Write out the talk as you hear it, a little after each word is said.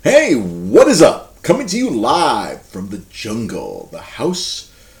is up? Coming to you live from the jungle, the house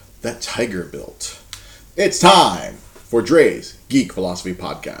that Tiger built. It's time for Dre's Geek Philosophy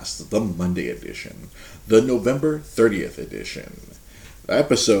Podcast, the Monday edition, the November 30th edition,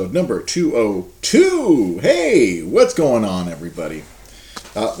 episode number 202. Hey, what's going on, everybody?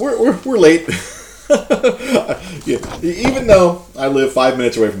 We're late. Yeah, even though I live 5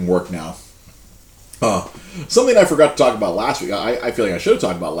 minutes away from work now. Something I forgot to talk about last week, I feel like I should have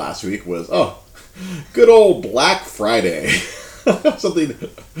talked about last week, was, good old Black Friday. Something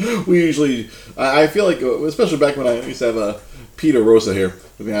we usually, I feel like, especially back when I used to have Peter Rosa here,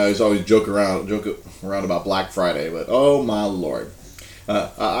 I used to always joke around about Black Friday, but oh my lord.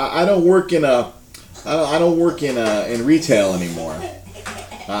 I don't work in retail anymore.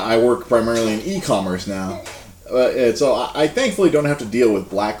 I work primarily in e-commerce now. So I thankfully don't have to deal with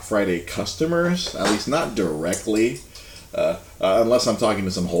Black Friday customers, at least not directly, unless I'm talking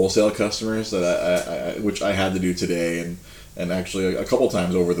to some wholesale customers which I had to do today and actually a couple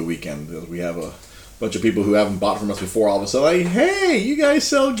times over the weekend, because we have a bunch of people who haven't bought from us before. All of a sudden, like, hey, you guys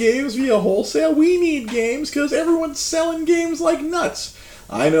sell games via wholesale? We need games because everyone's selling games like nuts.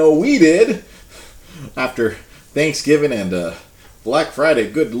 I know we did after Thanksgiving and Black Friday.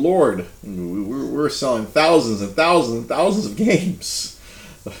 Good lord, we're selling thousands and thousands and thousands of games.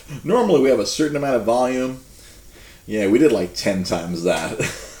 Normally we have a certain amount of volume. Yeah, we did like 10 times that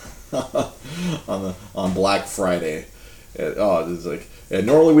on Black Friday. It's like,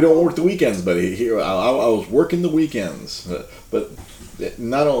 normally we don't work the weekends, but here I was working the weekends. But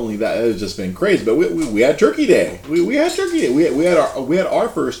not only that, it's just been crazy. But we had Turkey Day. We had Turkey Day. We had our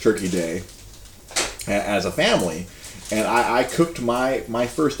first Turkey Day as a family. And I cooked my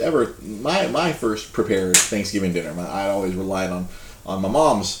first prepared Thanksgiving dinner. I always relied on my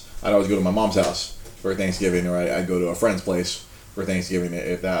mom's. I'd always go to my mom's house for Thanksgiving, or I'd go to a friend's place for Thanksgiving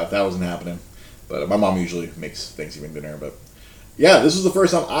if that wasn't happening. But my mom usually makes Thanksgiving dinner. But yeah, this was the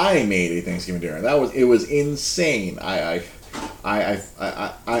first time I made a Thanksgiving dinner. It was insane. I'm a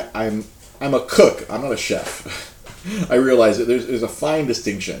cook. I'm not a chef. I realize that there's a fine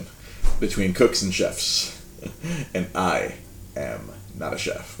distinction between cooks and chefs. And I am not a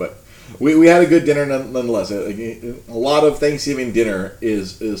chef, but we had a good dinner nonetheless. A lot of Thanksgiving dinner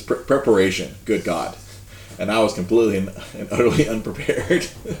is preparation. Good God, and I was completely and utterly unprepared.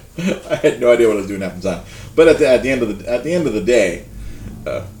 I had no idea what I was doing half the time. But at the end of the day,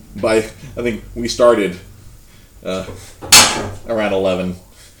 I think we started around 11,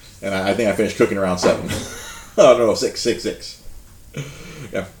 and I think I finished cooking around 7. Oh no, 6.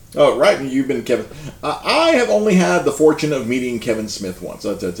 Yeah. Oh, right, you've been Kevin. I have only had the fortune of meeting Kevin Smith once,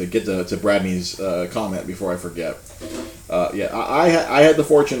 to get to Bradney's comment before I forget. I had the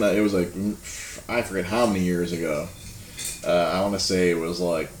fortune that it was like, I forget how many years ago. I want to say it was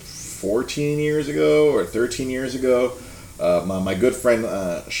like 14 years ago or 13 years ago. My good friend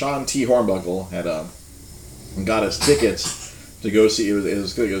Sean T. Hornbuckle had got us tickets to go see, it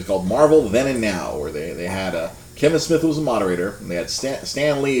was called Marvel Then and Now, where they had Kevin Smith was a moderator, and they had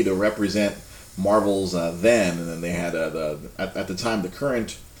Stan Lee to represent Marvel's then, and then they had at the time the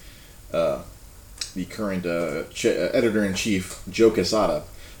current editor-in-chief, Joe Quesada,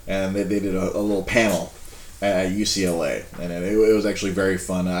 and they did a little panel at UCLA, and it was actually very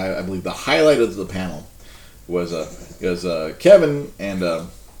fun. I believe the highlight of the panel was Kevin and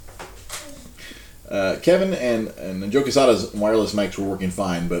Joe Quesada's wireless mics were working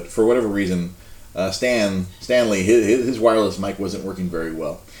fine, but for whatever reason, Stanley, his wireless mic wasn't working very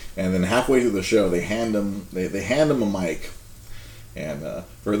well, and then halfway through the show, they hand him a mic, and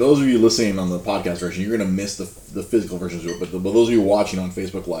for those of you listening on the podcast version, you're gonna miss the physical versions of it, but those of you watching on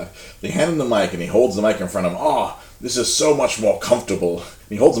Facebook Live, they hand him the mic, and he holds the mic in front of him. Oh, this is so much more comfortable. And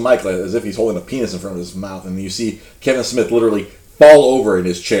he holds the mic as if he's holding a penis in front of his mouth, and you see Kevin Smith literally fall over in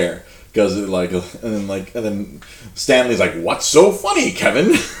his chair because and then Stanley's like, "What's so funny,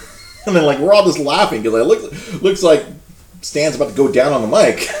 Kevin?" And then, we're all just laughing because it looks like Stan's about to go down on the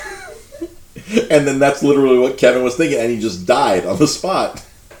mic. And then that's literally what Kevin was thinking, and he just died on the spot.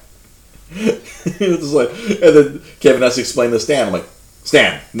 It was just and then Kevin has to explain to Stan. I'm like,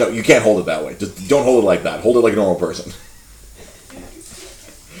 Stan, no, you can't hold it that way. Just don't hold it like that. Hold it like a normal person.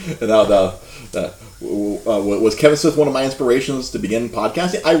 And was Kevin Smith one of my inspirations to begin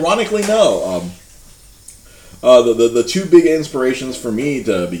podcasting? Ironically, no. The two big inspirations for me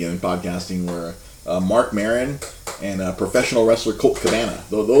to begin podcasting were Mark Maron and professional wrestler Colt Cabana.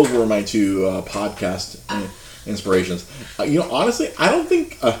 Those were my two podcast inspirations. Honestly, I don't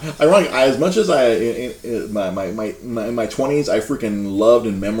think. Ironically, as much as in my 20s, I freaking loved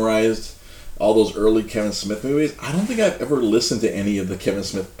and memorized all those early Kevin Smith movies. I don't think I've ever listened to any of the Kevin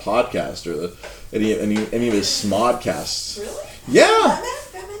Smith podcast or any of his Smodcasts. Really? Yeah.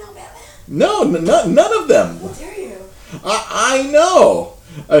 Batman? No, none of them. How dare you? I know.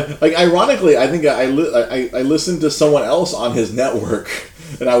 Like ironically, I think I listened to someone else on his network,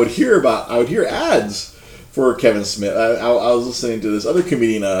 and I would hear ads for Kevin Smith. I was listening to this other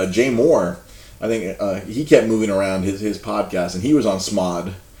comedian, Jay Moore. I think he kept moving around his podcast, and he was on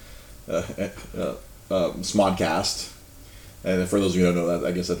Smodcast. And for those of you who don't know that,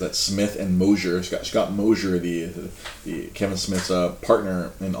 I guess that's Smith and Mosier, Scott Mosier, the Kevin Smith's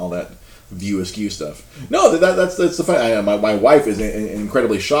partner in all that View Askew stuff. No, that's the fun. My wife is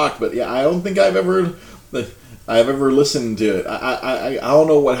incredibly shocked, but yeah, I don't think I've ever listened to it. I don't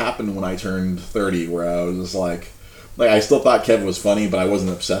know what happened when I turned 30, where I was just like I still thought Kevin was funny, but I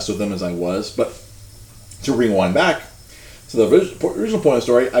wasn't obsessed with him as I was. But to rewind back to the original point of the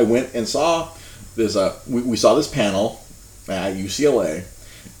story, I went and saw this. We saw this panel at UCLA,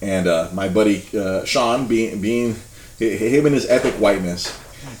 and my buddy Sean, being him and his epic whiteness,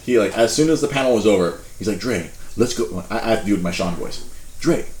 he as soon as the panel was over, he's like, Dre, let's go. I have to do it with my Sean voice.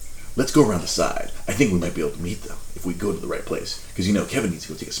 Dre, let's go around the side. I think we might be able to meet them if we go to the right place, because Kevin needs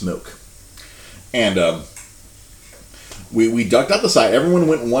to go take a smoke. And we ducked out the side. Everyone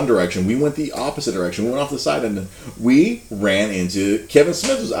went in one direction. We went the opposite direction. We went off the side, and we ran into Kevin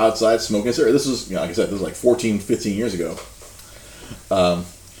Smith. Was outside smoking a cigarette. This was, like I said, this was like 14, 15 years ago.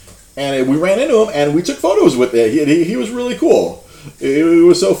 And we ran into him, and we took photos with it. He was really cool. It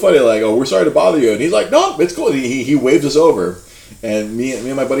was so funny. Like, oh, we're sorry to bother you. And he's like, no, it's cool. He waved us over. And me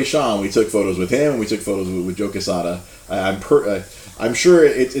and my buddy Sean, we took photos with him. We took photos with Joe Quesada. I'm sure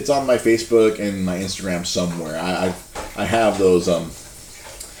it's on my Facebook and my Instagram somewhere. I have those.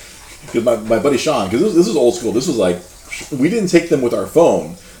 Because my buddy Sean, because this is old school. This was like, we didn't take them with our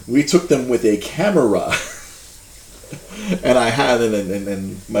phone. We took them with a camera. And I had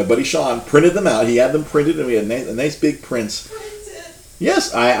and my buddy Sean printed them out. He had them printed, and we had a nice big prints. Printed.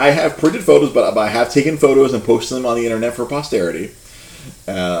 Yes, I have printed photos, but I have taken photos and posted them on the internet for posterity.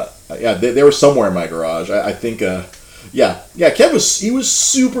 Yeah, they were somewhere in my garage. I think. Kev was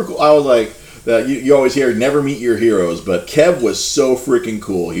super cool. I was like, you always hear never meet your heroes, but Kev was so freaking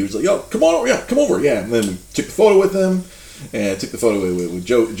cool. He was like, yo, come on, yeah, come over, yeah. And then we took the photo with him. And I took the photo with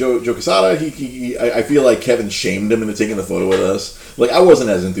Joe Quesada. I feel like Kevin shamed him into taking the photo with us. Like, I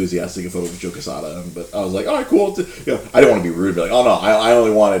wasn't as enthusiastic a photo with Joe Quesada, but I was like, all right, cool. I didn't want to be rude, but like, oh no, I only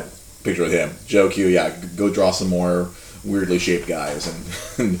wanted a picture with him. Joe Q, yeah, go draw some more weirdly shaped guys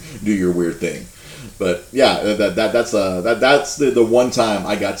and do your weird thing. But yeah, that's the one time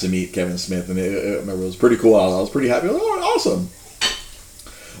I got to meet Kevin Smith, and I remember it was pretty cool. I was pretty happy. I was like, oh, awesome.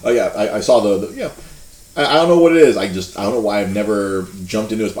 Oh yeah, I saw the. I don't know what it is. I don't know why I've never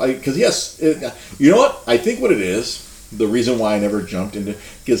jumped into his body. Because you know what? I think what it is, the reason why I never jumped into,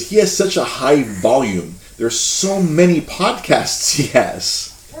 because he has such a high volume. There's so many podcasts he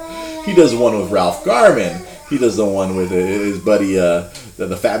has. He does one with Ralph Garman. He does the one with his buddy,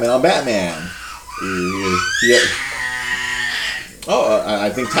 the Fat Man on Batman.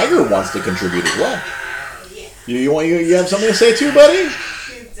 I think Tiger wants to contribute as well. You have something to say too, buddy?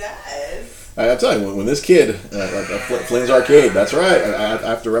 I tell you, when this kid, Flynn's Arcade, that's right. I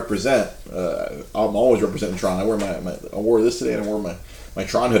have to represent. I'm always representing Tron. I wear I wore this today, and I wore my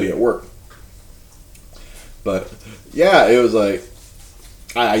Tron hoodie at work. But yeah, it was like,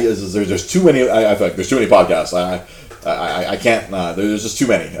 there's too many. I feel like there's too many podcasts. I can't. There's just too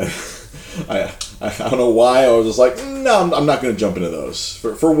many. I don't know why. I was just like, no, I'm not going to jump into those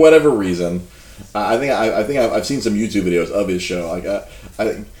for whatever reason. I think I've seen some YouTube videos of his show. Like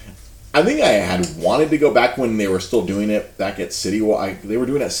I think I had wanted to go back when they were still doing it back at City Walk. They were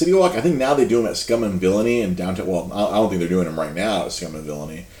doing it at City Walk. I think now they do them at Scum and Villainy in downtown. Well, I don't think they're doing them right now at Scum and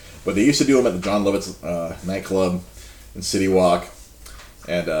Villainy. But they used to do them at the John Lovitz nightclub in City Walk.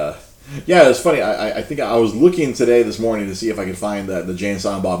 And yeah, it was funny. I think I was looking this morning to see if I could find the Jay and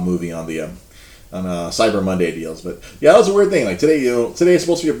Silent Bob movie on the on Cyber Monday deals. But yeah, that was a weird thing. Like today is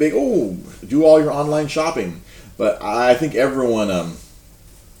supposed to be a big do all your online shopping. But I think everyone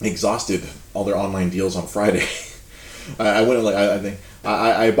exhausted all their online deals on Friday. I went and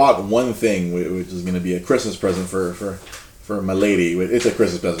I bought one thing, which is going to be a Christmas present for my lady. It's a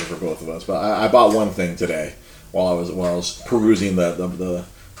Christmas present for both of us. But I bought one thing today while I was perusing the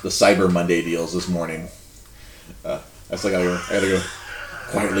Cyber Monday deals this morning. I still gotta go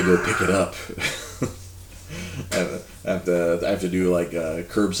quietly go pick it up. I have to do like a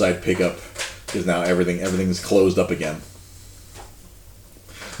curbside pickup because now everything's closed up again.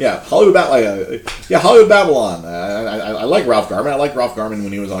 Yeah, Hollywood Babylon. I like Ralph Garman. I like Ralph Garman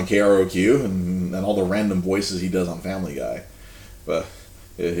when he was on KROQ and all the random voices he does on Family Guy. But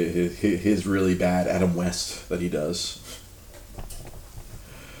his really bad Adam West that he does.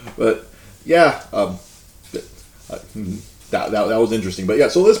 But yeah, that was interesting. But yeah,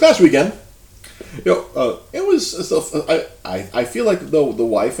 so this past weekend, it was. I feel like the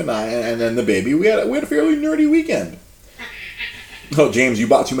wife and I and then the baby we had a fairly nerdy weekend. Oh, James, you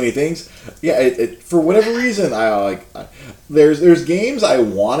bought too many things. Yeah, for whatever reason, there's games I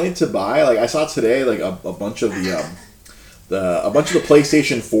wanted to buy. Like I saw today, like a bunch of the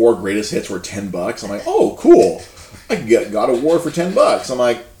PlayStation 4 greatest hits were $10. I'm like, oh, cool. I can get God of War for $10. I'm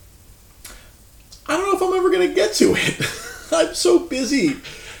like, I don't know if I'm ever gonna get to it. I'm so busy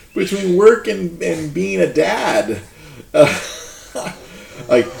between work and being a dad.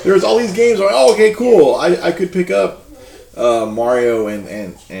 Like there's all these games. I'm like, oh, okay, cool. I could pick up Mario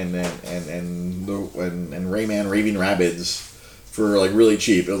and Rayman Raving Rabbids for like really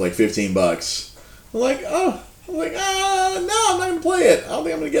cheap. It was like $15. I'm like, no, I'm not gonna play it. I don't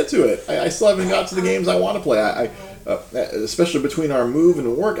think I'm gonna get to it. I still haven't got to the games I want to play. Especially between our move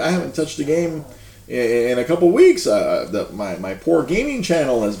and work, I haven't touched a game in a couple weeks. My poor gaming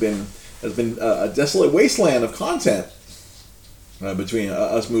channel has been a desolate wasteland of content between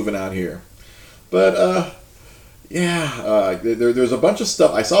us moving out here. But there's a bunch of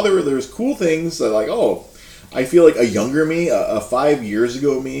stuff. I saw there's cool things that like, oh, I feel like a younger me, a 5 years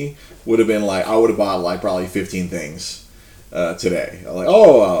ago me, would have been like, I would have bought like probably 15 things today. Like,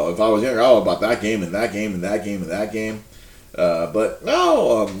 if I was younger, I would have bought that game and that game and that game and that game. But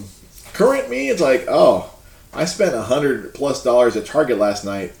no, current me, it's like, oh, I spent $100+ at Target last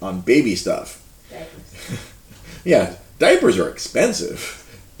night on baby stuff. Yeah, diapers are expensive.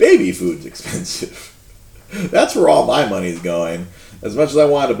 Baby food's expensive. That's where all my money's going. As much as I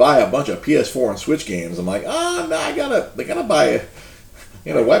wanted to buy a bunch of PS4 and Switch games, I'm like, no, I gotta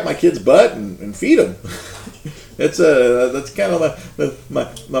wipe my kid's butt and feed him. That's kind of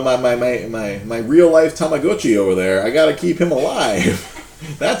my real life Tamagotchi over there. I gotta keep him alive.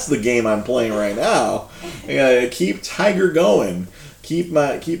 That's the game I'm playing right now. I gotta keep Tiger going. Keep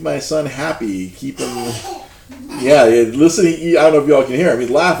my son happy. Keep him. Yeah, listen. I don't know if y'all can hear him. He's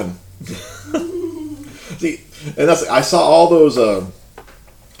laughing. See, and I saw all those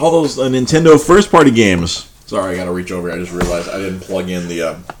Nintendo first party games. Sorry, I gotta reach over here. I just realized I didn't plug in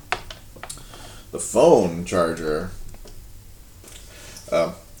the phone charger.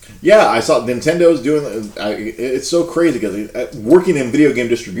 Yeah, I saw Nintendo's doing. It's so crazy because working in video game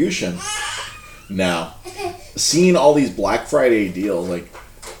distribution now, seeing all these Black Friday deals. Like,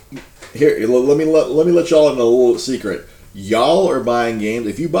 here, let me let y'all in a little secret. Y'all are buying games.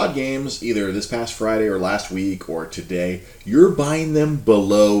 If you bought games either this past Friday or last week or today, you're buying them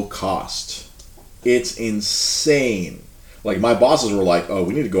below cost. It's insane. Like, my bosses were like, oh,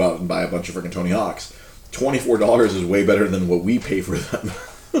 we need to go out and buy a bunch of freaking Tony Hawks. $24 is way better than what we pay for them.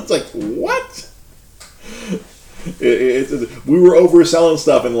 It's like, what? We were overselling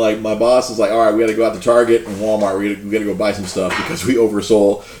stuff, and like my boss is like, all right, we got to go out to Target and Walmart. We got to go buy some stuff because we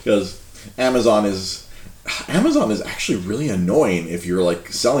oversold. Because Amazon is actually really annoying if you're like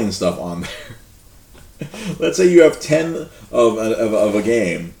selling stuff on there. Let's say you have 10 of a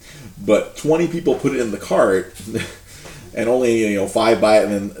game, but 20 people put it in the cart, and only 5 buy it,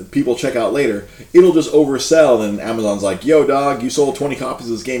 and then people check out later. It'll just oversell, and Amazon's like, "Yo, dog, you sold 20 copies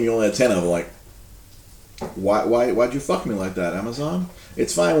of this game, you only had 10 of them." Like, why'd you fuck me like that, Amazon?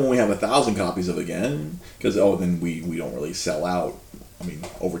 It's fine when we have 1,000 copies of it again, because then we don't really sell out. I mean,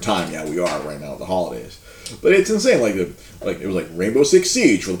 over time, yeah, we are right now at the holidays. But it's insane. Like it was like Rainbow Six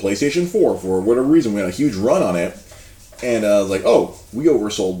Siege for the PlayStation 4 for whatever reason. We had a huge run on it, and I was like, oh, we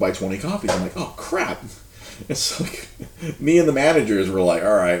oversold by 20 copies. I'm like, oh crap. It's like me and the managers were like,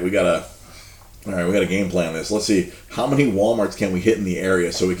 all right, we got a game plan this. Let's see how many Walmarts can we hit in the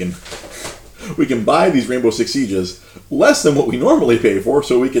area so we can buy these Rainbow Six Sieges less than what we normally pay for,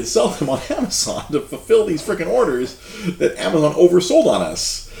 so we can sell them on Amazon to fulfill these freaking orders that Amazon oversold on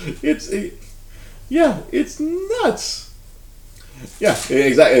us. It's nuts. Yeah,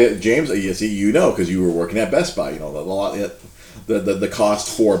 exactly, James. You see, because you were working at Best Buy. The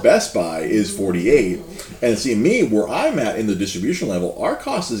cost for Best Buy is $48, and see me where I'm at in the distribution level, our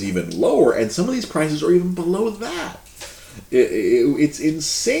cost is even lower, and some of these prices are even below that. It's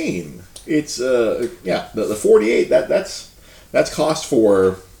insane. It's the 48 that's cost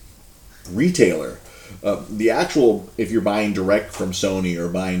for retailer. The actual, if you're buying direct from Sony or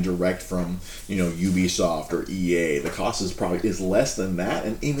buying direct from Ubisoft or EA, the cost is less than that,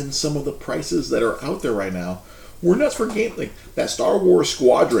 and even some of the prices that are out there right now we're nuts for game like that Star Wars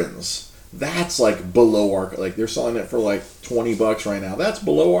Squadrons. That's like below our like they're selling it for like $20 right now. That's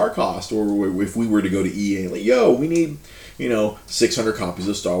below our cost. Or if we were to go to EA, like yo, we need 600 copies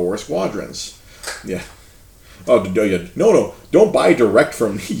of Star Wars Squadrons. Yeah. Oh yeah. No, don't buy direct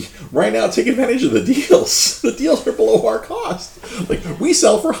from me right now. Take advantage of the deals. The deals are below our cost. Like we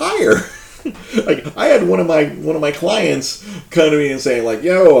sell for higher. Like I had one of my clients come to me and saying like,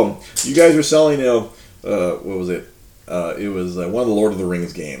 yo, you guys are selling what was it? It was one of the Lord of the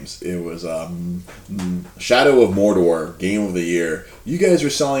Rings games. It was Shadow of Mordor, Game of the Year. You guys are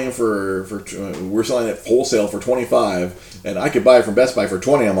selling it we're selling it wholesale for $25, and I could buy it from Best Buy for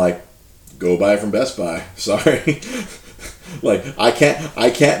 $20. I'm like, go buy it from Best Buy. Sorry, like I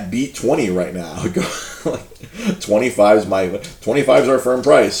can't beat 20 right now. Like 25's our firm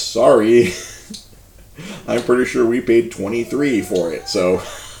price. Sorry, I'm pretty sure we paid 23 for it. So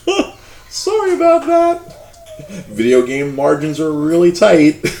sorry about that. Video game margins are really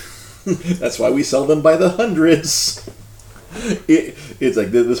tight. That's why we sell them by the hundreds. It's like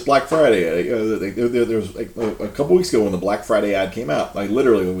this Black Friday. There was like a couple weeks ago when the Black Friday ad came out. Like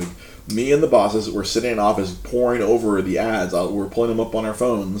literally, me and the bosses were sitting in office pouring over the ads. We're pulling them up on our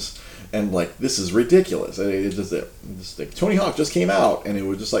phones, and like this is ridiculous. It's just like Tony Hawk just came out, and it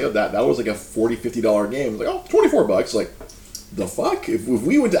was just like that was like a $40-$50 game. It was like $24. Like the fuck? If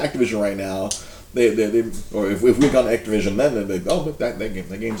we went to Activision right now. They or if we got Activision then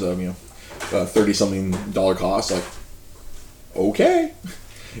that game's a $30-something cost. Like okay,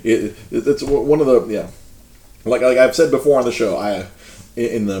 it's one of the like I've said before on the show.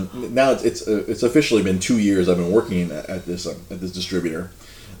 Now it's officially been 2 years I've been working at this distributor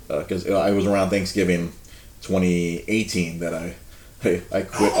because I was around Thanksgiving 2018 that I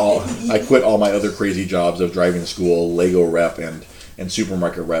quit all my other crazy jobs of driving school, Lego rep, and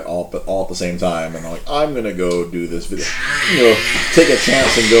supermarket rep all at the same time, and I'm like, I'm gonna go do this video, take a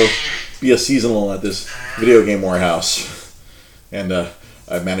chance and go be a seasonal at this video game warehouse, and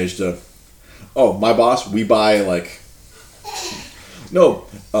I've managed to. Oh, my boss, we buy like. No,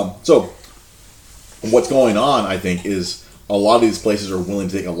 so what's going on? I think is a lot of these places are willing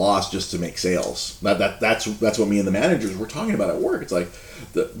to take a loss just to make sales. That's what me and the managers were talking about at work. It's like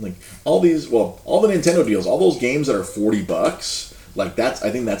all the Nintendo deals, all those games that are $40. Like I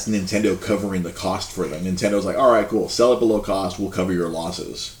think that's Nintendo covering the cost for them. Nintendo's like, all right, cool, sell it below cost, we'll cover your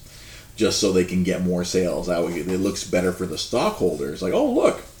losses, just so they can get more sales. That way, it looks better for the stockholders. Like, oh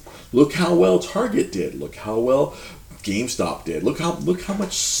look how well Target did. Look how well GameStop did. Look how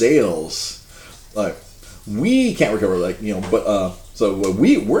much sales. Like we can't recover. But so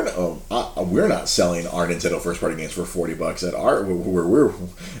we're not selling our Nintendo first party games for $40 at we're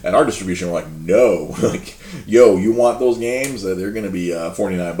at our distribution. We're like, no, like, yo, you want those games? They're gonna be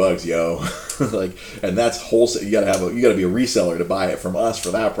 $49, yo. Like, and that's wholesale. You gotta be a reseller to buy it from us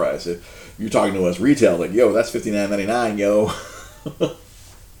for that price. If you're talking to us retail, like, yo, that's $59.99, yo.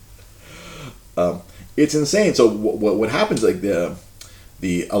 It's insane. So what happens? Like a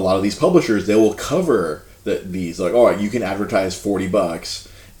lot of these publishers, they will cover these, like, all right, you can advertise $40,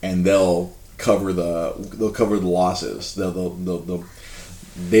 and they'll cover the losses.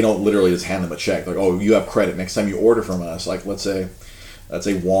 They don't literally just hand them a check. Like, oh, you have credit. Next time you order from us, like let's say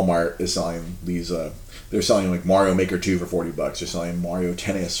Walmart is selling these. They're selling like Mario Maker 2 for $40. They're selling Mario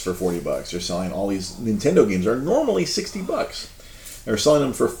Tennis for $40. They're selling all these Nintendo games are normally $60. They're selling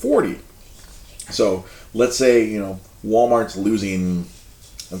them for $40. So let's say Walmart's losing,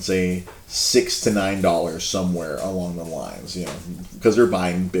 let's say $6 to $9 somewhere along the lines, because they're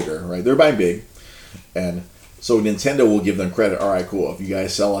buying bigger, right? They're buying big, and so Nintendo will give them credit. All right, cool. If you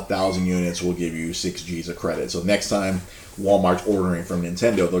guys sell 1,000 units, we'll give you 6 G's of credit. So next time Walmart's ordering from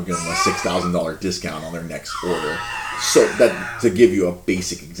Nintendo, they'll give them a $6,000 discount on their next order. So that to give you a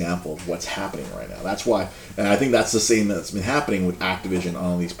basic example of what's happening right now. That's why, and I think that's the same that's been happening with Activision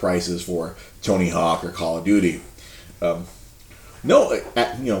on these prices for Tony Hawk or Call of Duty. Right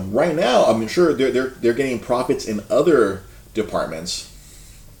now, I'm sure they're getting profits in other departments.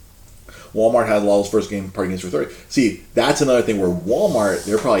 Walmart has all those first party games for $30. See, that's another thing where Walmart,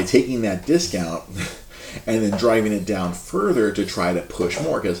 they're probably taking that discount and then driving it down further to try to push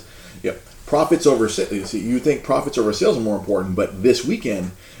more, because profits over sales. You think profits over sales are more important, but this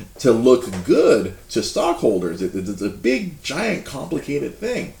weekend, to look good to stockholders, it's a big, giant, complicated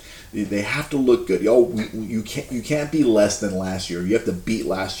thing. They have to look good. You can't be less than last year. You have to beat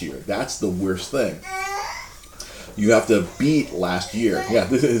last year. That's the worst thing. You have to beat last year. Yeah,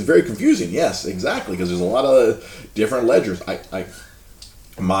 this is very confusing. Yes, exactly, because there's a lot of different ledgers.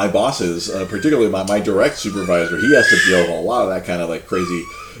 my bosses, particularly my direct supervisor, he has to deal with a lot of that kind of like crazy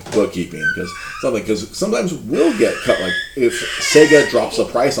bookkeeping because sometimes we'll get cut. Like if Sega drops a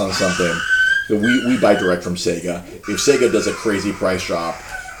price on something, we buy direct from Sega. If Sega does a crazy price drop,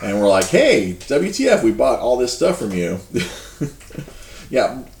 and we're like, hey, WTF, we bought all this stuff from you.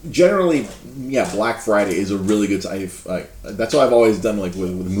 Yeah, generally, yeah, Black Friday is a really good time. That's what I've always done, like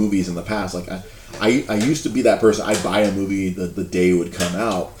with movies in the past. Like I used to be that person. I'd buy a movie the day it would come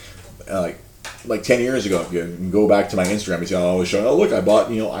out, like 10 years ago. If you go back to my Instagram, you see I always show, oh look, I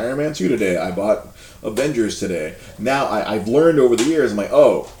bought Iron Man 2 today. I bought Avengers today. Now I've learned over the years. I'm like,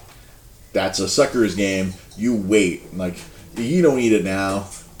 oh, that's a sucker's game. You wait. Like you don't need it now.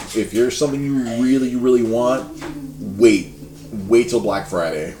 If there's something you really want, wait till Black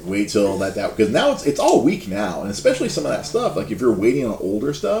Friday. Wait till that because now it's all week now, and especially some of that stuff. Like if you're waiting on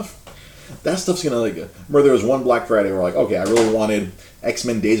older stuff, that stuff's gonna like. Remember there was one Black Friday where like, okay, I really wanted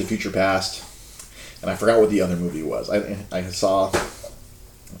X-Men: Days of Future Past, and I forgot what the other movie was. I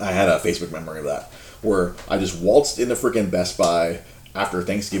had a Facebook memory of that where I just waltzed into freaking Best Buy after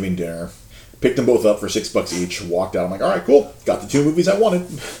Thanksgiving dinner, picked them both up for $6 each, walked out. I'm like, all right, cool, got the two movies I wanted.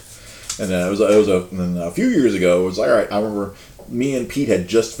 And then a few years ago, it was like, all right, I remember me and Pete had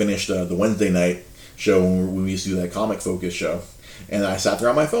just finished the Wednesday night show when we used to do that comic focus show. And I sat there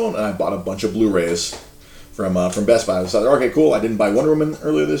on my phone and I bought a bunch of Blu-rays from Best Buy. I was like, okay, cool. I didn't buy Wonder Woman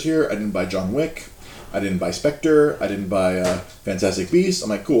earlier this year. I didn't buy John Wick. I didn't buy Spectre. I didn't buy Fantastic Beasts. I'm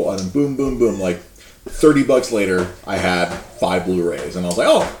like, cool. And then boom, boom, boom. Like $30 later, I had 5 Blu-rays. And I was like,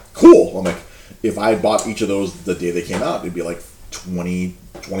 oh, cool. I'm like, if I had bought each of those the day they came out, it'd be like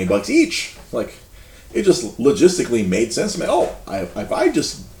 $20 each. Like, it just logistically made sense to me. Oh, if I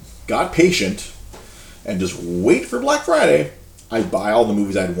just got patient and just wait for Black Friday, I'd buy all the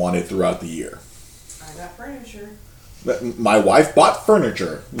movies I'd wanted throughout the year. I got furniture. My wife bought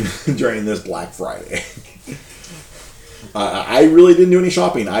furniture during this Black Friday. I really didn't do any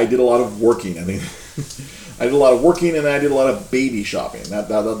shopping. I did a lot of working. I mean, I did a lot of working and I did a lot of baby shopping.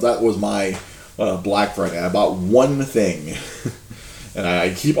 That was my Black Friday. I bought one thing. And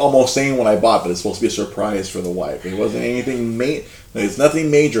I keep almost saying what I bought, but it's supposed to be a surprise for the wife. It wasn't anything it's nothing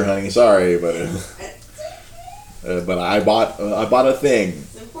major, honey. Sorry, but I bought a thing.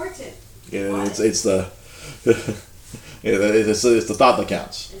 It's important. It's the it's the thought that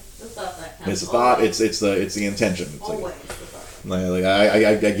counts. It's the thought that counts. It's the thought. It's the intention. It's always. Like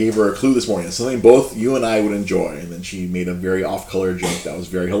I gave her a clue this morning. It's something both you and I would enjoy, and then she made a very off-color joke that was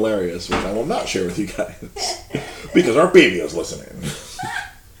very hilarious, which I will not share with you guys because our baby is listening.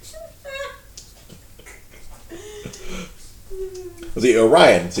 See,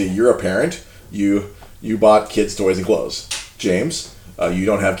 Ryan, you're a parent. You bought kids' toys and clothes. James, you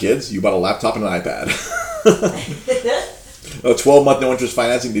don't have kids. You bought a laptop and an iPad. A 12-month no-interest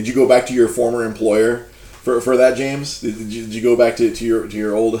financing. Did you go back to your former employer for that, James? Did you go back to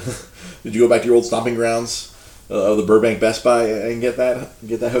your old? Did you go back to your old stomping grounds of the Burbank Best Buy and get that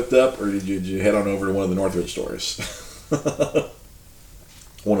hooked up, or did you head on over to one of the Northridge stores?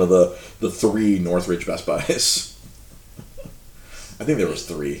 One of the 3 Northridge Best Buys. I think there was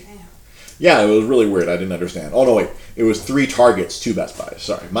 3. Yeah, it was really weird. I didn't understand. Oh no, wait, it was 3 Targets, 2 Best Buys.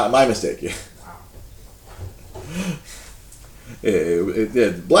 Sorry, my mistake.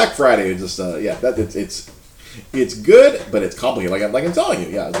 Black Friday is just it's good, but it's complicated. Like I'm telling you,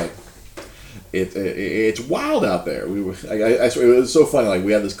 yeah, it's like it's wild out there. I swear, it was so funny. Like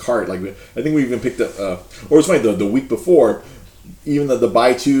we had this cart. Like I think we even picked up. Or it's funny the week before, even the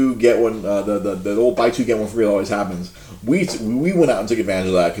buy 2 get one. The old buy 2 get one free that always happens. We went out and took advantage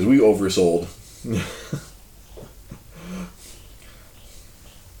of that because we oversold.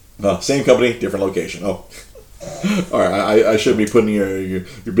 Same company, different location. Oh. All right, I should be putting your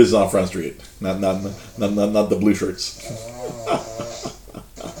business on Front Street, not the blue shirts.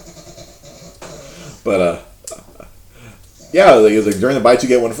 But yeah, it's like during the buy 2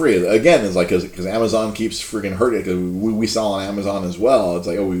 get 1 free. Again, it's like because Amazon keeps freaking hurting. Because we sell on Amazon as well. It's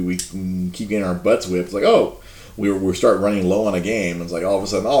like we keep getting our butts whipped. It's like we start running low on a game. It's like all of a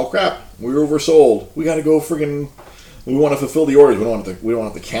sudden, oh crap, we're oversold. We got to go freaking. We want to fulfill the orders. We don't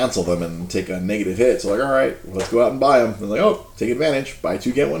have to cancel them and take a negative hit. So like, all right, let's go out and buy them. And like, oh, take advantage. Buy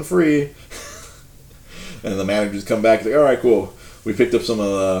 2 get 1 free. And the managers come back. Like, all right, cool. We picked up some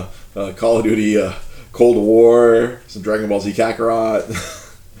of the Call of Duty Cold War, some Dragon Ball Z Kakarot,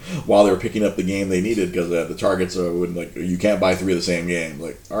 while they were picking up the game they needed because the targets wouldn't like you can't buy 3 of the same game.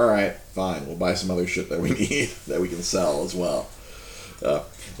 Like, all right, fine, we'll buy some other shit that we need that we can sell as well. The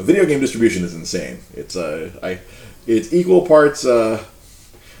video game distribution is insane. It's equal parts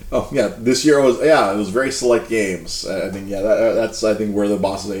Oh yeah, this year it was very select games. I think that's I think where the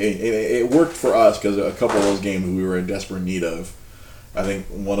bosses it worked for us because a couple of those games we were in desperate need of. I think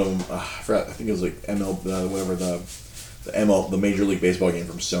one of them I forgot. I think it was like whatever the Major League Baseball game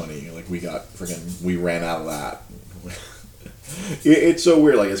from Sony. Like we ran out of that. It's so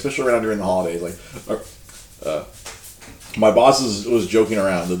weird, like especially around during the holidays. Like my boss was joking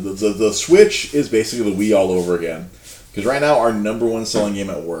around. The Switch is basically the Wii all over again. Because right now our number one selling game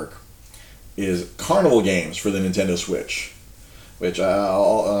at work is Carnival games for the Nintendo Switch. Which I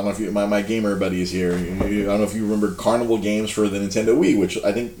don't know if my gamer buddies here. I don't know if you remember Carnival games for the Nintendo Wii. Which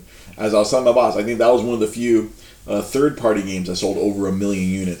I think, as I was telling my boss, I think that was one of the few third-party games that sold over 1 million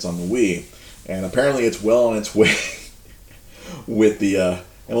units on the Wii. And apparently it's well on its way with the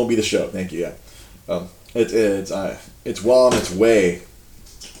MLB The Show. Thank you. Yeah, it's well on its way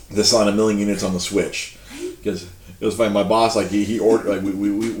to selling 1 million units on the Switch. Because it was funny. My boss, like he ordered, like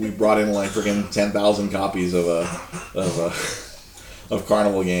we brought in like freaking 10,000 copies of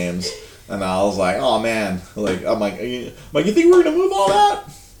Carnival games, and I was like, oh man, I'm like, you think we're gonna move all that?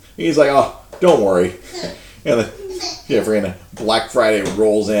 He's like, oh, don't worry. And then, freaking Black Friday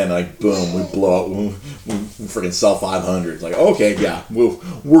rolls in, like boom, we blow up, we freaking sell 500. It's like, okay, yeah,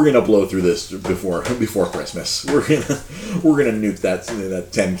 we're gonna blow through this before Christmas. We're gonna nuke that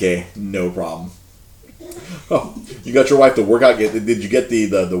 10K, no problem. Oh, you got your wife to work out. Did you get the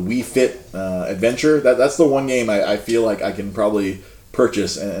Wii Fit Adventure? That's the one game I feel like I can probably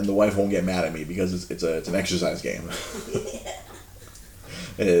purchase and the wife won't get mad at me because it's an exercise game.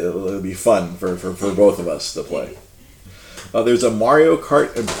 It'll be fun for both of us to play. There's a Mario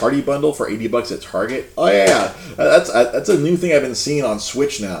Kart and Party Bundle for $80 at Target. Oh yeah. That's a new thing I've been seeing on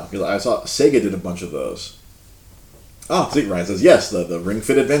Switch now. Because I saw Sega did a bunch of those. Oh, see, Ryan says yes. The Ring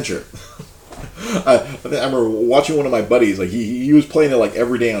Fit Adventure. I remember watching one of my buddies. Like he was playing it like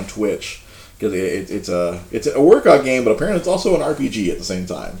every day on Twitch because it's a workout game, but apparently it's also an RPG at the same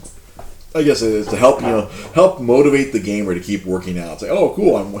time. I guess it is to help motivate the gamer to keep working out. It's like, oh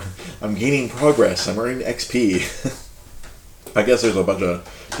cool, I'm gaining progress. I'm earning XP. I guess there's a bunch of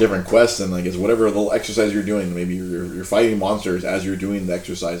different quests, and I guess whatever little exercise you're doing, maybe you're fighting monsters as you're doing the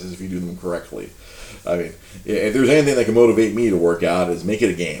exercises if you do them correctly. I mean, if there's anything that can motivate me to work out, is make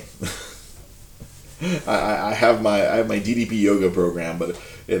it a game. I have my DDP yoga program, but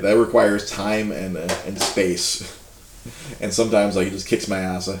that requires time and space, and sometimes like it just kicks my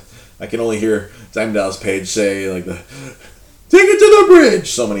ass. I can only hear Diamond Dallas Page say like "Take it to the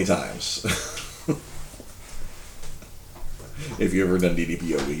bridge" so many times. If you've ever done DDP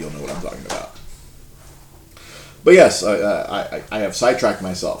yoga, you'll know what I'm talking about. But yes, I have sidetracked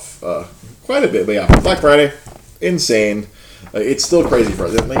myself quite a bit. But yeah, Black Friday, insane. It's still crazy for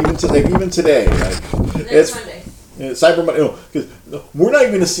us. Even today, it's Monday. Cyber Monday. Because we're not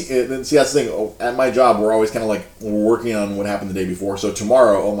even going to see. That's the thing. At my job, we're always kind of like working on what happened the day before. So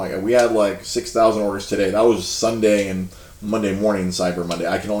tomorrow, oh my god, we had like 6,000 orders today. That was Sunday and Monday morning, Cyber Monday.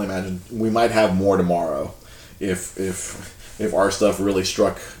 I can only imagine we might have more tomorrow, if our stuff really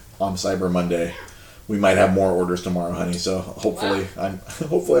struck on Cyber Monday. We might have more orders tomorrow, honey. So hopefully, wow.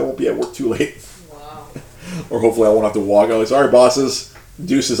 Hopefully I won't be at work too late. Wow. Or hopefully I won't have to walk. I'm like, sorry, bosses,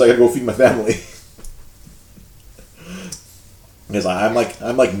 deuces. I gotta go feed my family. Because I'm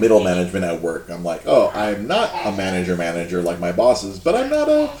like middle management at work. I'm like, oh, I'm not a manager like my bosses, but I'm not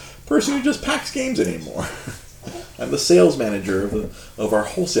a person who just packs games anymore. I'm the sales manager of our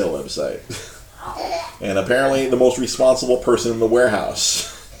wholesale website, and apparently the most responsible person in the warehouse.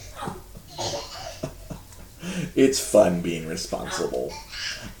 It's fun being responsible.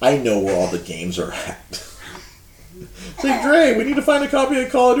 I know where all the games are at. It's like, Dre, we need to find a copy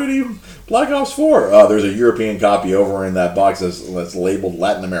of Call of Duty Black Ops 4. Oh, there's a European copy over in that box that's labeled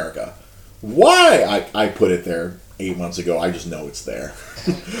Latin America. Why? I put it there 8 months ago. I just know it's there.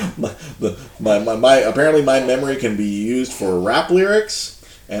 Apparently my memory can be used for rap lyrics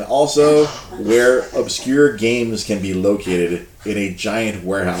and also where obscure games can be located in a giant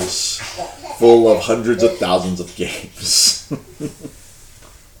warehouse full of hundreds of thousands of games.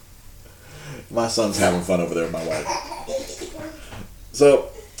 My son's having fun over there with my wife. So,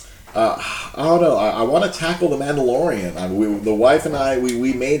 I don't know. I want to tackle The Mandalorian. The wife and I,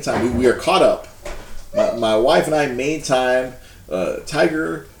 we made time. We are caught up. My wife and I made time.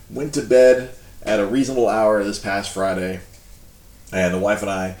 Tiger went to bed at a reasonable hour this past Friday. And the wife and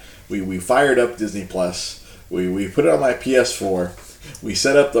I, we fired up Disney Plus. We put it on my PS4. We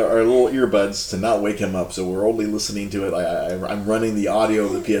set up our little earbuds to not wake him up, so we're only listening to it. I'm running the audio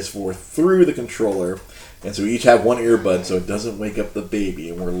of the PS4 through the controller, and so we each have one earbud so it doesn't wake up the baby.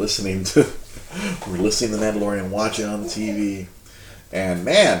 And we're listening to The Mandalorian, watching on the TV, And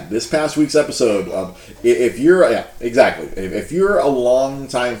man, this past week's episode, if you're if you're a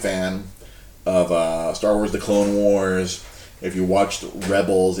longtime fan of Star Wars: The Clone Wars, if you watched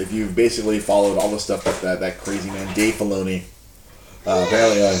Rebels, if you've basically followed all the stuff that crazy man Dave Filoni,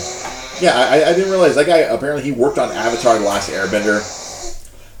 apparently, I didn't realize that guy. Apparently, he worked on Avatar: The Last Airbender,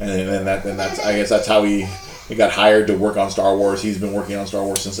 and that's I guess that's how he got hired to work on Star Wars. He's been working on Star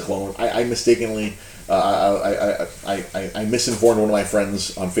Wars since the Clone Wars. I mistakenly. I misinformed one of my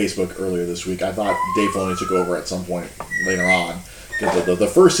friends on Facebook earlier this week. I thought Dave Filoni took over at some point later on. Because the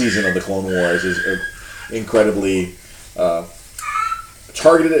first season of the Clone Wars is incredibly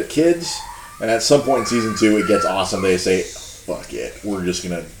targeted at kids, and at some point in season 2 it gets awesome. They say, fuck it, we're just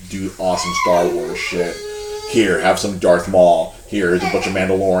gonna do awesome Star Wars shit. Here, have some Darth Maul. Here's a bunch of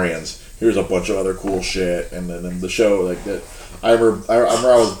Mandalorians. Here's a bunch of other cool shit. And then the show, like that. I remember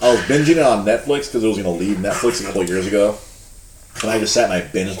I was binging it on Netflix because it was going to leave Netflix a couple of years ago, and I just sat and I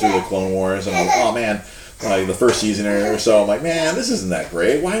binged through the Clone Wars, and I was like, oh man, like the first season or so, I'm like, man, this isn't that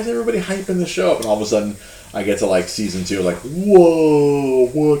great. Why is everybody hyping this show up? And all of a sudden, I get to like season 2, like, whoa,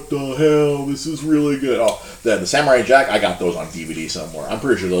 what the hell? This is really good. Oh, the Samurai Jack, I got those on DVD somewhere. I'm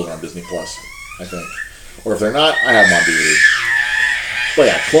pretty sure those are on Disney Plus, I think, or if they're not, I have them on DVD. But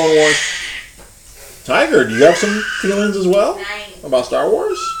yeah, Clone Wars. Tiger, do you have some feelings as well 9. about Star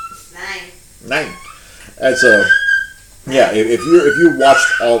Wars? 9. And so, yeah, if you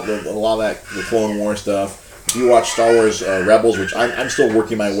watched a lot of that the Clone Wars stuff, if you watched Star Wars Rebels, which I'm still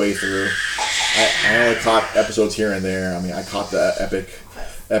working my way through, I only caught episodes here and there. I mean, I caught the epic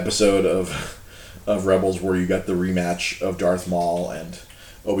episode of Rebels where you got the rematch of Darth Maul and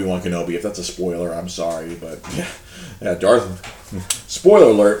Obi-Wan Kenobi. If that's a spoiler, I'm sorry, but yeah, spoiler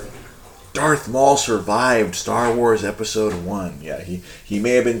alert. Darth Maul survived Star Wars Episode 1. Yeah, he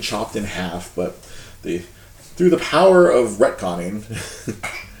may have been chopped in half, but through the power of retconning,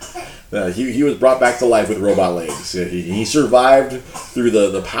 he was brought back to life with robot legs. He survived through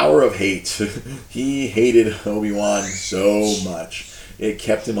the power of hate. He hated Obi-Wan so much. It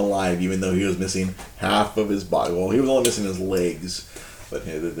kept him alive, even though he was missing half of his body. Well, he was only missing his legs, but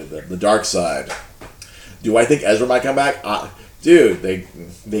the dark side. Do I think Ezra might come back? Dude,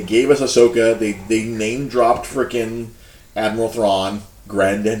 they gave us Ahsoka. They name dropped frickin' Admiral Thrawn,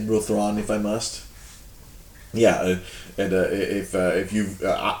 Grand Admiral Thrawn, if I must. Yeah, and if you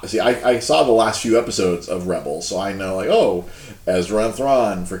see, I saw the last few episodes of Rebels, so I know like, oh, Ezra and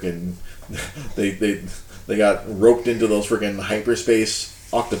Thrawn, frickin' they got roped into those frickin'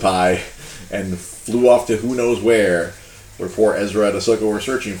 hyperspace octopi and flew off to who knows where poor Ezra and Ahsoka were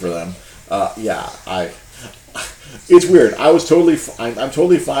searching for them. It's weird. I'm totally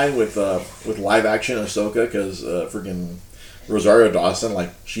fine with live action Ahsoka because freaking Rosario Dawson,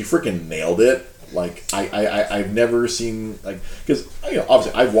 like, she freaking nailed it. Like I've never seen, like, because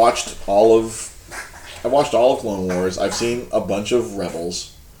obviously I've watched all of Clone Wars. I've seen a bunch of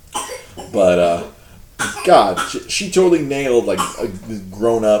Rebels, but God, she totally nailed like a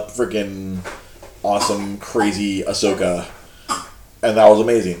grown up freaking awesome crazy Ahsoka, and that was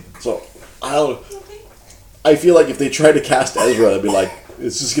amazing. So I feel like if they tried to cast Ezra, it'd be like,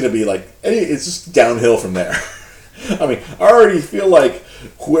 it's just going to be like, it's just downhill from there. I mean, I already feel like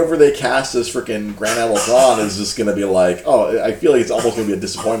whoever they cast as freaking Grand Admiral Thrawn is just going to be like, oh, I feel like it's almost going to be a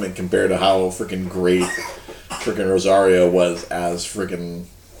disappointment compared to how freaking great freaking Rosario was as freaking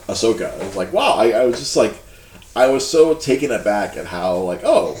Ahsoka. It was like, wow, I was just like, I was so taken aback at how, like,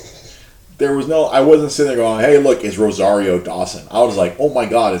 oh, I wasn't sitting there going, hey, look, it's Rosario Dawson. I was like, oh my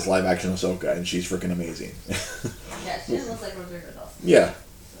god, it's live action Ahsoka, and she's freaking amazing. Yeah, she doesn't look like Rosario Dawson. Yeah.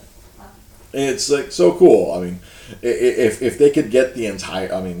 It's like so cool. I mean, if they could get the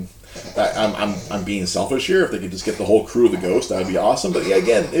entire, I mean, I'm being selfish here. If they could just get the whole crew of the Ghost, that would be awesome. But yeah,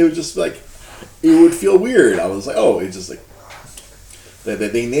 again, it was just like, it would feel weird. I was like, oh, it's just like,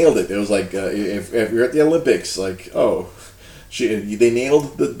 they nailed it. It was like, if you're at the Olympics, like, oh, they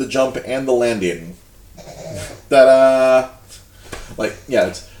nailed the jump and the landing. Like, yeah,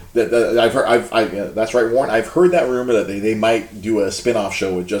 it's. I've heard. That's right, Warren. I've heard that rumor that they might do a spin-off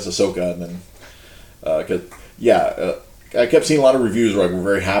show with just Ahsoka, and then, I kept seeing a lot of reviews where we're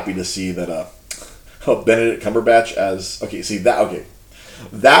very happy to see that Benedict Cumberbatch as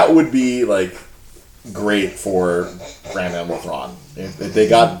that would be like great for Grand Admiral Thrawn if they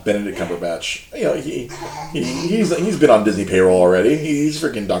got Benedict Cumberbatch. He's been on Disney payroll already. He's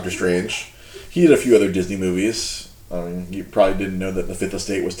freaking Doctor Strange. He did a few other Disney movies. I mean, you probably didn't know that The Fifth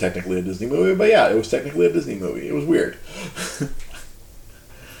Estate was technically a Disney movie, but yeah, it was technically a Disney movie. It was weird.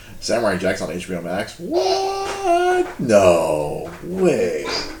 Samurai Jack's on HBO Max? What? No way.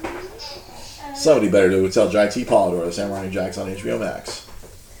 Somebody better to tell Jai T. Polidor, the Samurai Jack's on HBO Max.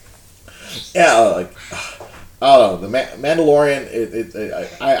 Yeah, I don't know. The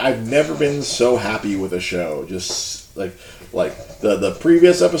Mandalorian. I've never been so happy with a show. Just like the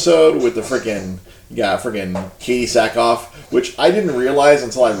previous episode with the freaking Katie Sackhoff, which I didn't realize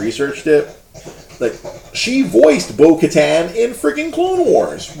until I researched it. Like, she voiced Bo-Katan in freaking Clone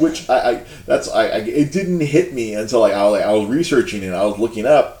Wars, which it didn't hit me until I was researching it. I was looking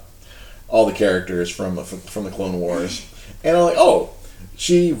up all the characters from the Clone Wars, and I'm like, oh,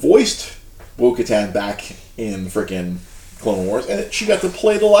 she voiced Bo-Katan back in freaking Clone Wars, and she got to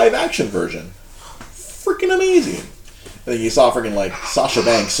play the live action version. Freaking amazing. And then you saw freaking like Sasha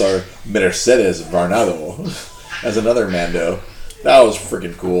Banks or Mercedes Varnado as another Mando. That was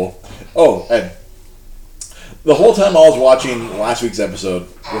freaking cool. Oh, and the whole time I was watching last week's episode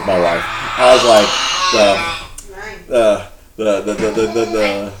with my wife, I was like,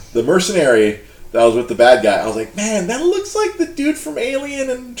 the mercenary that was with the bad guy. I was like, man, that looks like the dude from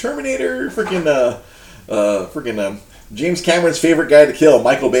Alien and Terminator. Freaking James Cameron's favorite guy to kill,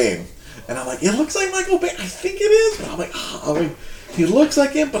 Michael Biehn. And I'm like, it looks like Michael Biehn. I think it is. But I'm like, he looks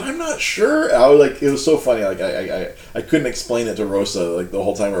like him, but I'm not sure. I was like, it was so funny. Like I couldn't explain it to Rosa like the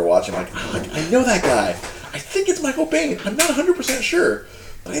whole time we were watching. I'm like, I know that guy. I think it's Michael Biehn. I'm not 100% sure,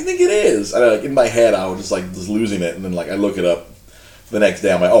 but I think it is. And like in my head, I was just losing it, and then like I look it up the next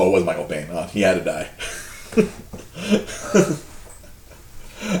day. I'm like, oh, it was Michael Biehn. Oh, he had to die.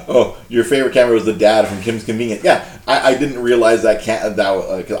 Oh, your favorite camera was the dad from Kim's Convenience. Yeah, I didn't realize that because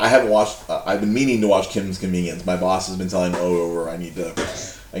I haven't watched. I've been meaning to watch Kim's Convenience. My boss has been telling me over. I need to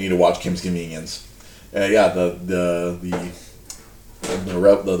watch Kim's Convenience. Yeah, the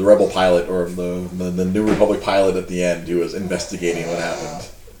rebel pilot or the New Republic pilot at the end who was investigating what happened.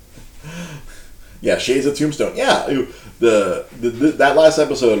 Yeah, Shades of Tombstone. Yeah, that last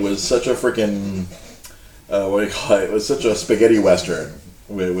episode was such a freaking what do you call it? It was such a spaghetti western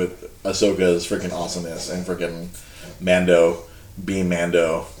with Ahsoka's freaking awesomeness and freaking Mando being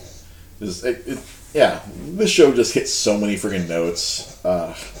Mando. Yeah, this show just hits so many freaking notes.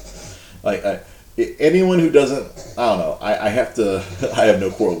 Anyone who doesn't, I don't know. I have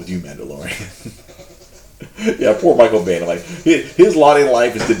no quarrel with you, Mandalorian. Yeah, poor Michael Biehn. I'm like, his lot in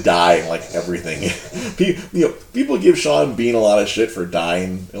life is to die in like everything. People give Sean Bean a lot of shit for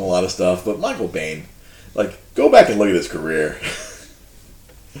dying in a lot of stuff, but Michael Biehn, like, go back and look at his career.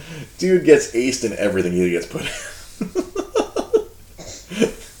 Dude gets aced in everything he gets put in.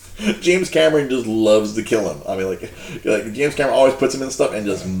 James Cameron just loves to kill him. I mean, like James Cameron always puts him in stuff and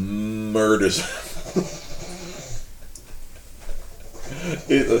just murders him.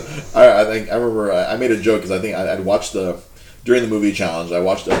 I remember I made a joke because I think I'd watched during the movie challenge. I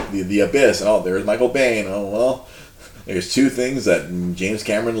watched the Abyss, and oh, there's Michael Biehn. Oh well, there's two things that James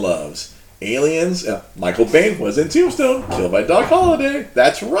Cameron loves: aliens. Michael Biehn was in Tombstone, killed by Doc Holliday.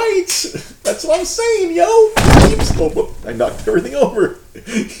 That's right. That's what I'm saying, yo. I knocked everything over.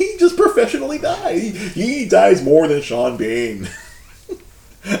 He just professionally died. He dies more than Sean Bean.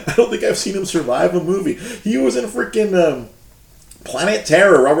 I don't think I've seen him survive a movie. He was in freaking Planet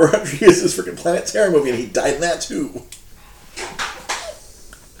Terror. Robert Rodriguez's freaking Planet Terror movie, and he died in that too.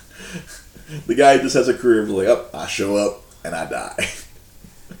 The guy just has a career of like, I show up and I die.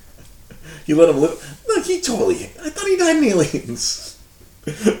 He let him live. Look, I thought he died in Aliens.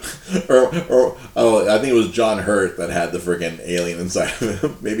 or I think it was John Hurt that had the freaking alien inside of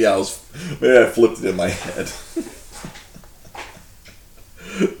him. Maybe I flipped it in my head.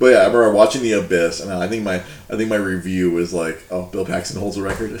 But yeah, I remember watching The Abyss, and I think my review was like, oh, Bill Paxton holds a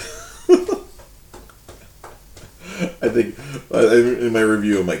record. I think in my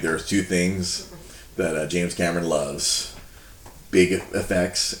review, I'm like, there's two things that James Cameron loves: big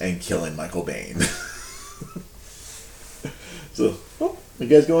effects and killing Michael Biehn. So, are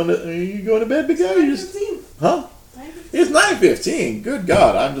you going to bed, big guy? Huh? 9:15. It's 9:15. Good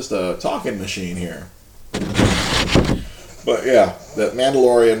God, I'm just a talking machine here. But yeah, that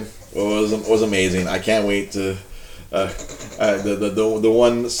Mandalorian was amazing. I can't wait to. The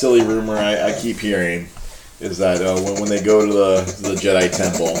one silly rumor I keep hearing is that when they go to the Jedi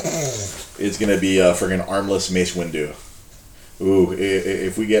Temple, it's gonna be a friggin' armless Mace Windu. Ooh,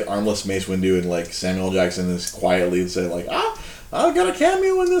 if we get armless Mace Windu and like Samuel Jackson is quietly say like, I got a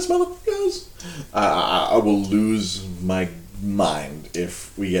cameo in this motherfuckers, I will lose my mind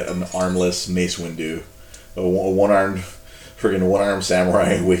if we get an armless Mace Windu, a one-armed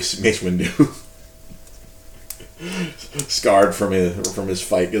samurai Mace Windu. Scarred from his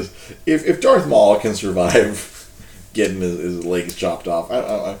fight, because if Darth Maul can survive getting his legs chopped off,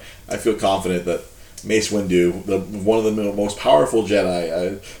 I feel confident that Mace Windu, one of the most powerful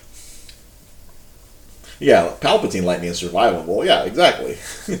Jedi, Yeah, Palpatine lightning is survivable. Yeah, exactly.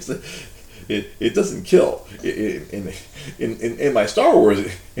 It doesn't kill. In my Star Wars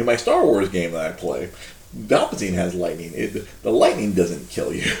game that I play, Palpatine has lightning. The lightning doesn't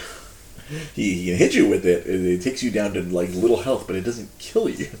kill you. He can hit you with it. It takes you down to like little health, but it doesn't kill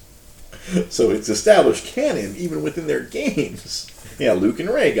you. So it's established canon even within their games. Yeah, Luke and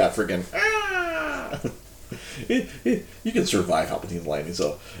Rey got freaking you can survive Palpatine's lightning.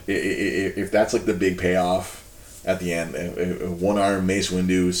 So if that's like the big payoff at the end, one arm Mace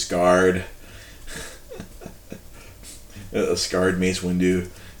Windu scarred, a scarred Mace Windu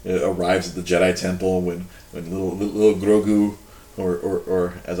arrives at the Jedi Temple when little Grogu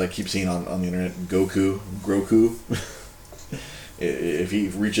or as I keep seeing on the internet, Groku. If he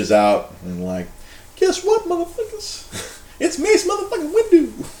reaches out and like, guess what, motherfuckers? It's Mace motherfucking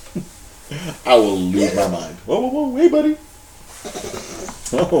Windu. I will lose my mind. Whoa, hey, buddy.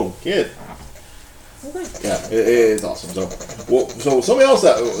 Oh, kid. Yeah, it's awesome. So something else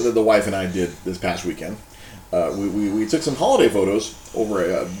that the wife and I did this past weekend, we took some holiday photos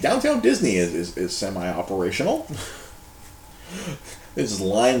over downtown Disney is semi-operational. There's just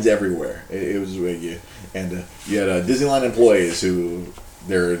lines everywhere. It was you had Disneyland employees who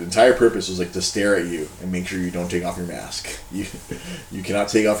their entire purpose was like to stare at you and make sure you don't take off your mask. You cannot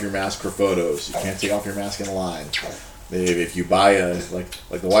take off your mask for photos. You can't take off your mask in line. If you buy like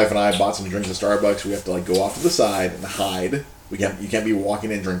the wife and I bought some drinks at Starbucks, we have to like go off to the side and hide. You can't be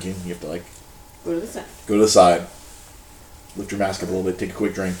walking and drinking. You have to like go to the side. Go to the side. Lift your mask up a little bit. Take a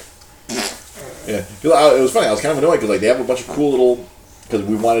quick drink. Yeah, it was funny. I was kind of annoyed because like they have a bunch of cool little. Because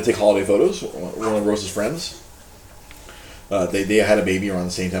we wanted to take holiday photos. One of Rose's friends, they had a baby around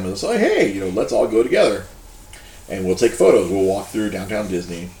the same time as us. So hey, let's all go together, and we'll take photos. We'll walk through downtown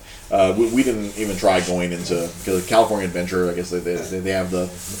Disney. We didn't even try going into because California Adventure. I guess they have the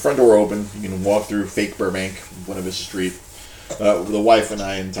front door open. You can walk through fake Burbank, Buena Vista Street. The wife and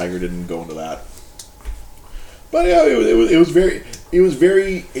I and Tiger didn't go into that. But yeah, it was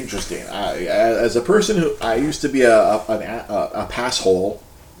very interesting. As a person who I used to be a pass hole,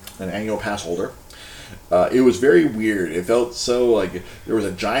 an annual pass holder, it was very weird. It felt so like there was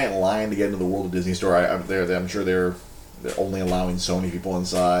a giant line to get into the World of Disney store. I'm sure they're only allowing so many people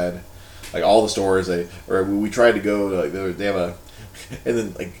inside. Like all the stores, we tried to go. Like they have a, and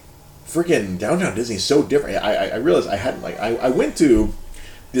then like freaking downtown Disney is so different. I realized I hadn't I went to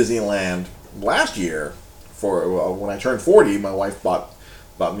Disneyland last year. For when I turned 40, my wife bought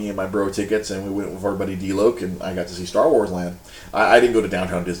me and my bro tickets, and we went with our buddy D-Loke, and I got to see Star Wars Land. I didn't go to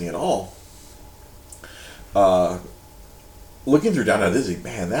downtown Disney at all. Looking through downtown Disney,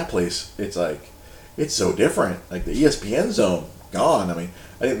 man, that place, it's so different. Like the ESPN zone, gone. I mean,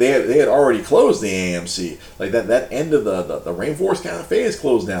 I think they had already closed the AMC. Like that end of the Rainforest Cafe is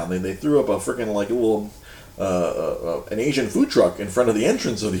closed down. They threw up a freaking like a little an Asian food truck in front of the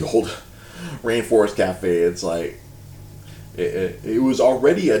entrance of the old Rainforest Cafe. It's like it was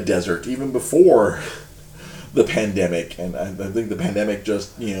already a desert even before the pandemic, and I think the pandemic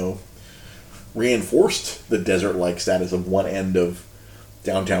just reinforced the desert-like status of one end of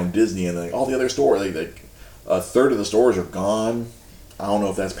downtown Disney, and like all the other stores, like a third of the stores are gone. I don't know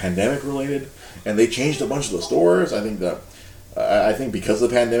if that's pandemic related, and they changed a bunch of the stores. I think because of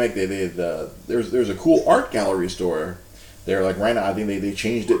the pandemic, there's a cool art gallery store. They're like right now. I think they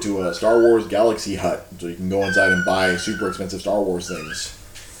changed it to a Star Wars Galaxy Hut, so you can go inside and buy super expensive Star Wars things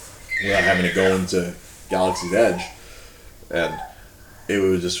without having to go into Galaxy's Edge. And it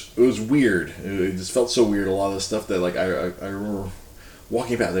was weird. It just felt so weird. A lot of the stuff that like I remember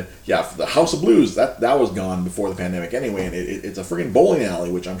walking past it. Yeah, the House of Blues that was gone before the pandemic anyway, and it's a freaking bowling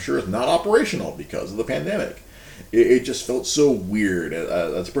alley, which I'm sure is not operational because of the pandemic. It just felt so weird.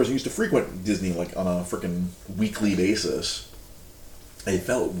 As a person who used to frequent Disney like on a freaking weekly basis, it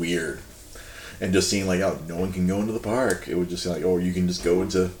felt weird. And just seeing like, oh, no one can go into the park. It would just seem like, oh, you can just go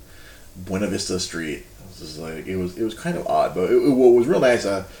into Buena Vista Street. It was just like it was kind of odd. But what was real nice,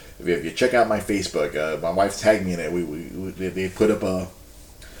 if you check out my Facebook, my wife tagged me in it. They put up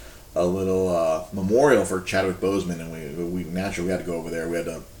a little memorial for Chadwick Boseman, and we naturally had to go over there. We had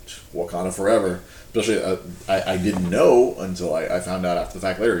to Wakanda Forever. Especially, I didn't know until I found out after the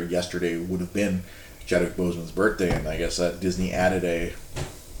fact later. Yesterday would have been Chadwick Boseman's birthday, and I guess Disney added a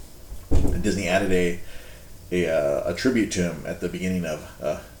tribute to him at the beginning of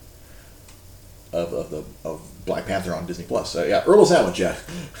Black Panther on Disney Plus. Yeah, Earl of Sandwich. Yeah.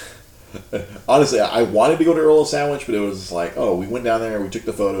 Honestly, I wanted to go to Earl of Sandwich, but it was like, oh, we went down there, we took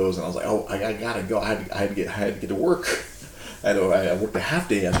the photos, and I was like, oh, I gotta go. I had to get to work. I worked a half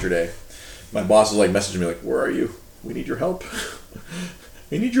day yesterday. My boss was like messaging me like, where are you? We need your help.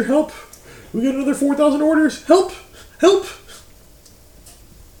 We need your help. we got another 4,000 orders. Help! Help!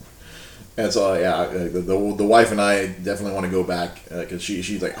 And so, yeah, the wife and I definitely want to go back because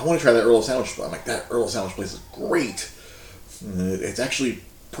she's like, I want to try that Earl Sandwich. I'm like, that Earl Sandwich place is great. It's actually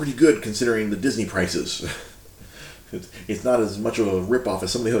pretty good considering the Disney prices. It's not as much of a ripoff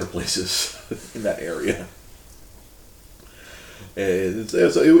as some of the other places in that area. It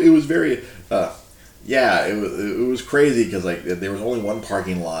was very, it was crazy because like there was only one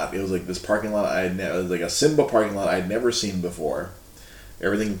parking lot. It was like this parking lot it was like a Simba parking lot I'd never seen before.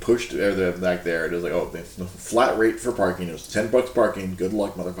 Everything pushed back there. It was like, flat rate for parking. It was $10 parking. Good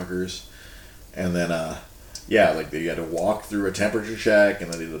luck, motherfuckers. And then, like you had to walk through a temperature check,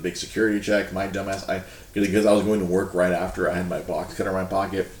 and then they did a big security check. My dumbass, because I was going to work right after I had my box cutter in my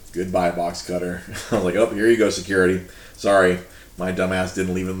pocket. Goodbye, box cutter. I was like, oh, here you go, security. Sorry, my dumbass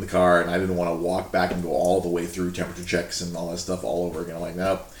didn't leave it in the car, and I didn't want to walk back and go all the way through temperature checks and all that stuff all over again. I'm like,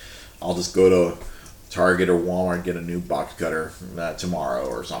 nope, I'll just go to Target or Walmart and get a new box cutter tomorrow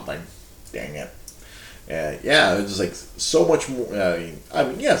or something. Dang it. It was just like so much more. I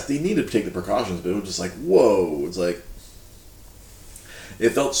mean, yes, they needed to take the precautions, but it was just like, whoa. It's like,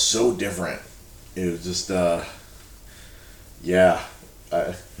 it felt so different. It was just, sometimes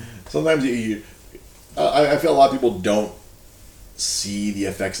I feel a lot of people don't see the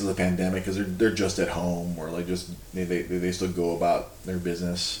effects of the pandemic because they're just at home or like just they still go about their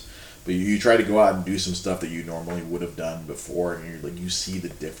business. But you try to go out and do some stuff that you normally would have done before, and you're like, you see the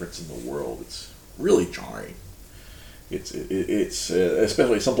difference in the world. It's really jarring. It's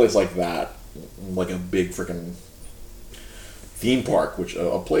especially someplace like that, like a big freaking theme park, which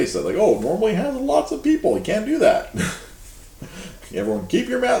a place that like normally has lots of people. You can't do that. Everyone, keep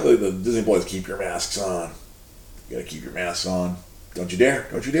your mask. The Disney employees, keep your masks on. You gotta keep your masks on. Don't you dare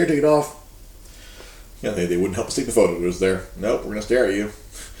take it off. Yeah, they wouldn't help us take the photo. It was there. Nope, we're gonna stare at you.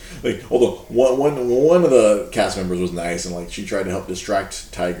 Like, although one of the cast members was nice, and like she tried to help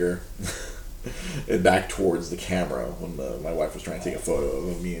distract Tiger back towards the camera when my wife was trying to take a photo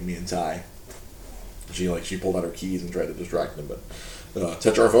of me and Ty. She pulled out her keys and tried to distract him, but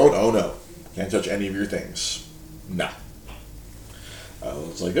touch our phone? Oh no, can't touch any of your things. No.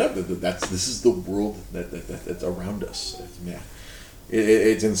 It's like this is the world that's around us.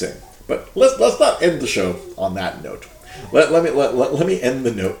 It's insane. But let's not end the show on that note. Let me end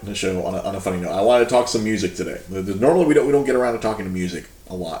the show on a funny note. I want to talk some music today. Normally we don't get around to talking to music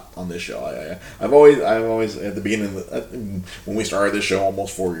a lot on this show. I've always at the beginning when we started this show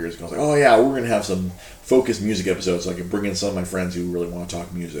almost 4 years ago, I was like, oh yeah, we're gonna have some focused music episodes so I can bring in some of my friends who really want to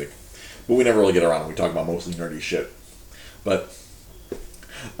talk music. But we never really get around. We talk about mostly nerdy shit. But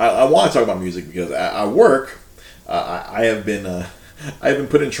I want to talk about music because at work I have been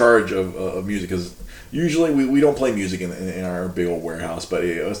put in charge of music because usually we don't play music in our big old warehouse, but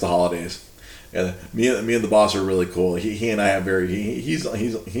it's the holidays. And me and the boss are really cool. He and I have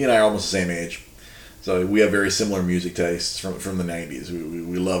he and I are almost the same age, so we have very similar music tastes from the '90s.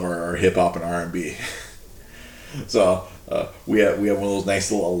 We love our hip hop and R&B. So we have one of those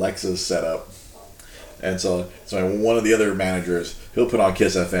nice little Alexas set up, and so one of the other managers, he'll put on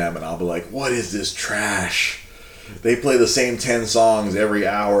Kiss FM, and I'll be like, "What is this trash? They play the same 10 songs every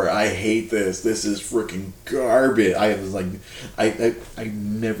hour. I hate this. This is freaking garbage." I was like, I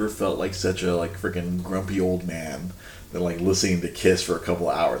never felt like such a freaking grumpy old man than listening to Kiss for a couple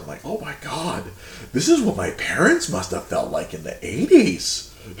of hours. I'm like, oh my god, this is what my parents must have felt like in the 80s.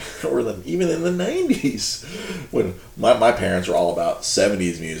 Or even in the 90s. When my parents were all about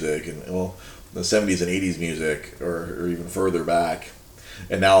 70s music and the 70s and 80s music or even further back.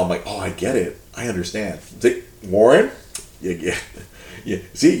 And now I'm like, oh, I get it. I understand. Warren, yeah.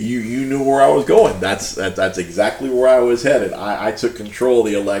 See, you knew where I was going. That's exactly where I was headed. I took control of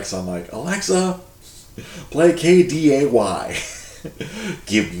the Alexa. I'm like, Alexa, play KDAY.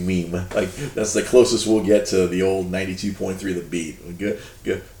 Give meme. That's the closest we'll get to the old 92.3 The Beat.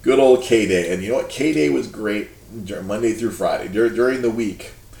 Good old K-Day. And you know what? K-Day was great Monday through Friday. During the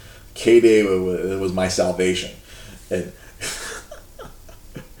week, K-Day was my salvation. And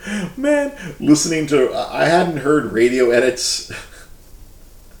man, listening to I hadn't heard radio edits.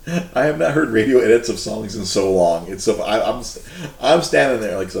 I have not heard radio edits of songs in so long. It's so I'm standing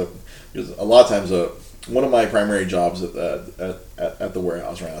there because a lot of times one of my primary jobs at the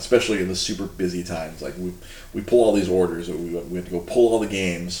warehouse right now, especially in the super busy times, we pull all these orders. We have to go pull all the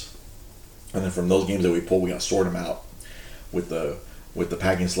games, and then from those games that we pull, we got to sort them out with the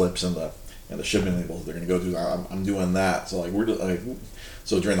packing slips and the shipping labels they're going to go through. I'm doing that. So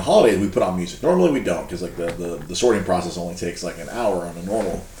so during the holidays we put on music. Normally we don't because the sorting process only takes an hour on a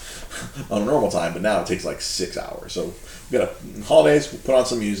normal time, but now it takes 6 hours. So we got holidays. We put on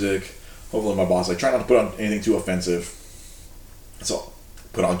some music. hopefully my boss, like, try not to put on anything too offensive. So,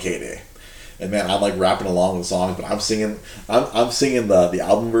 put on K-Day. And man, I'm like rapping along with the songs, but I'm singing the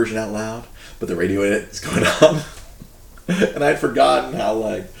album version out loud, but the radio edit is going on. And I'd forgotten how,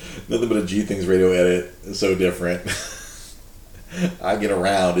 like, Nothing But a G Things radio edit is so different. I Get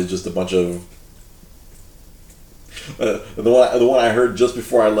Around is just a bunch of the one I heard just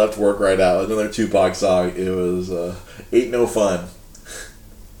before I left work right now, another Tupac song. It was Ain't No Fun.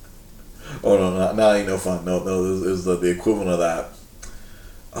 Oh no, not Ain't No Fun. No, it was the equivalent of that.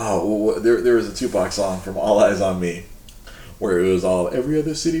 Oh, there was a Tupac song from All Eyes on Me, where it was all every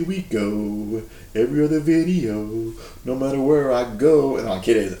other city we go, every other video, no matter where I go, and on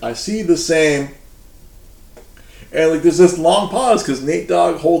K-Day, I see the same. And like there's this long pause because Nate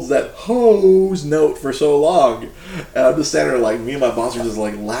Dogg holds that hose note for so long, and I'm just standing there like me and my boss are just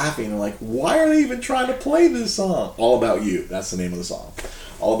like laughing and like, why are they even trying to play this song? All About You, that's the name of the song.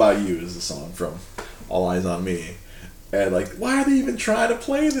 All About You is the song from All Eyes on Me. And like, why are they even trying to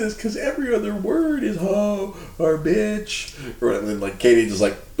play this? Because every other word is ho or bitch. Or and then like K-Day just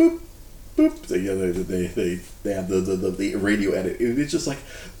like boop, boop. So, yeah, they have the radio edit. It's just like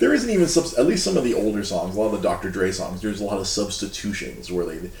there isn't even at least some of the older songs, a lot of the Dr. Dre songs. There's a lot of substitutions where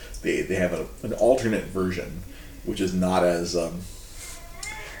they have an alternate version, which is not as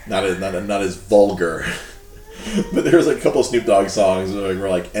not as vulgar. But there's like a couple of Snoop Dogg songs where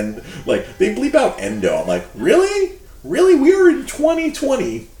like and like they bleep out Endo. I'm like, really? Really? We are in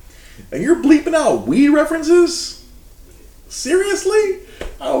 2020 and you're bleeping out weed references? Seriously?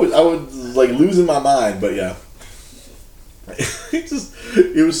 I was like losing my mind, but yeah.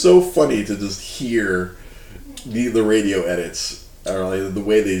 It was so funny to just hear the radio edits or like the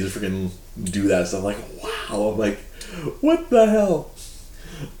way they just freaking do that stuff. Like, wow. I'm like, what the hell?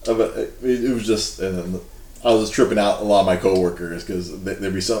 It was just I was just tripping out a lot of my coworkers because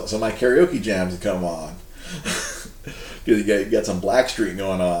there'd be some of my karaoke jams that come on. Because you got some Blackstreet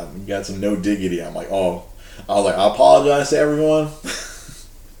going on, you got some No Diggity. I'm like, oh, I was like, I apologize to everyone.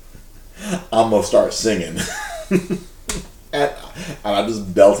 I'm gonna start singing, and I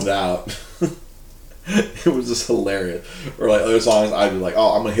just belted out. It was just hilarious. Or like other songs, I'd be like,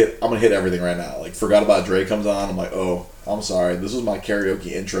 oh, I'm gonna hit everything right now. Like Forgot About Dre comes on, I'm like, oh, I'm sorry, this was my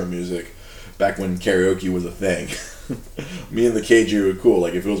karaoke intro music. Back when karaoke was a thing. Me and the KJ were cool.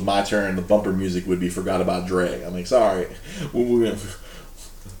 Like if it was my turn, the bumper music would be Forgot About Dre. I'm like, sorry. A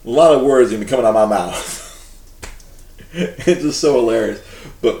lot of words gonna be coming out of my mouth. It's just so hilarious.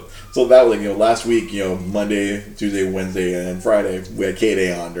 But so that was like, last week, Monday, Tuesday, Wednesday, and Friday, we had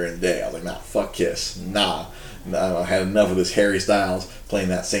K-Day on during the day. I was like, nah, fuck Kiss. Nah. I had enough of this Harry Styles playing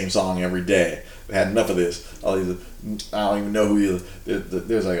that same song every day. I had enough of this. I don't even know who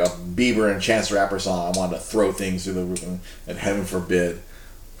there's like a Bieber and Chance the Rapper song. I wanted to throw things through the roof, and heaven forbid,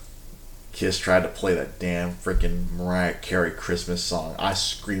 Kiss tried to play that damn freaking Mariah Carey Christmas song. I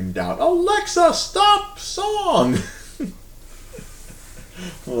screamed out, Alexa, stop song!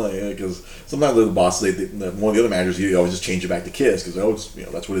 Because sometimes the boss, one of the other managers, he always just change it back to Kiss because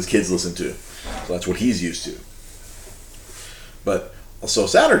that's what his kids listen to, so that's what he's used to. But so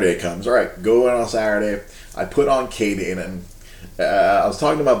Saturday comes, all right, go in on Saturday. I put on K-Day, and I was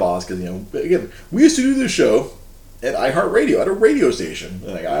talking to my boss because again, we used to do this show at iHeartRadio at a radio station.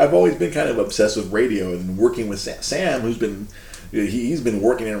 Like, I've always been kind of obsessed with radio and working with Sam, who's been. He's been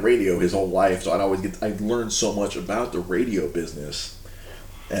working in radio his whole life, so I'd learned so much about the radio business.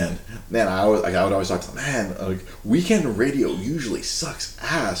 And man, I would always talk to them, man, weekend radio usually sucks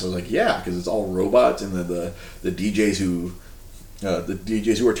ass. I was like, yeah, because it's all robots and the DJs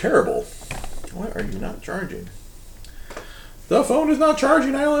who are terrible. Why are you not charging? The phone is not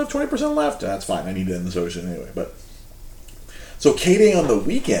charging. I only have 20% left. That's fine. I need to end the social anyway. But so K-Day on the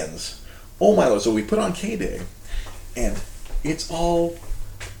weekends. Oh my Lord! So we put on K-Day, and it's all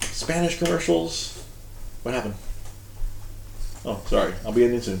Spanish commercials. What happened? Oh, sorry. I'll be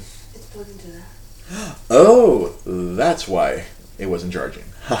in soon. It's plugged into that. Oh, that's why it wasn't charging.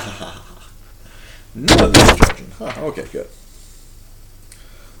 None of this is charging. Okay, good.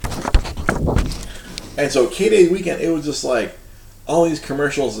 And so K-Day weekend, it was just like all these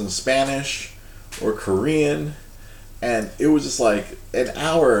commercials in Spanish or Korean, and it was just like an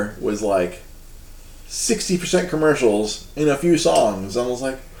hour was like 60% commercials in a few songs. And I was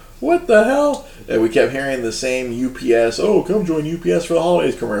like, what the hell? And we kept hearing the same UPS, oh, come join UPS for the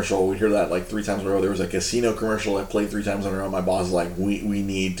holidays commercial. We'd hear that like 3 times in a row. There was a casino commercial that played 3 times in a row. My boss was like, we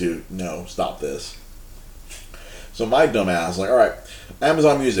need to, no, stop this. So my dumb ass, like, all right,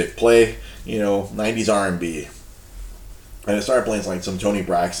 Amazon Music, play, 90s R&B. And it started playing like some Tony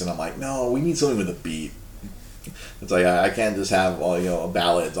Braxton. I'm like, no, we need something with a beat. It's like I can't just have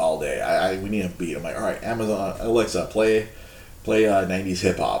ballads all day. We need a beat. I'm like, all right, Amazon Alexa, play 90s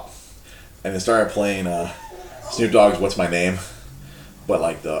hip hop, and it started playing Snoop Dogg's "What's My Name," but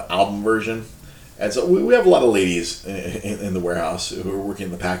like the album version. And so we have a lot of ladies in the warehouse who are working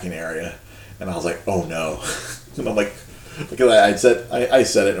in the packing area, and I was like, oh no, and I'm like, because I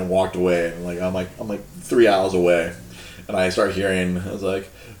said it and walked away, and I'm like 3 hours away, and I start hearing, I was like,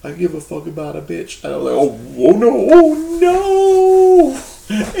 I give a fuck about a bitch, and I was like, oh no,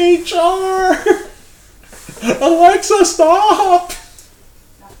 HR, Alexa, stop.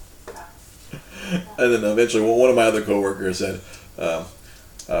 And then eventually one of my other coworkers said,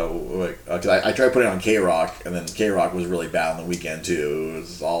 because I tried putting on K-Rock, and then K-Rock was really bad on the weekend too. It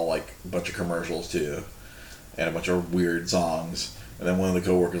was all like a bunch of commercials too, and a bunch of weird songs. And then one of the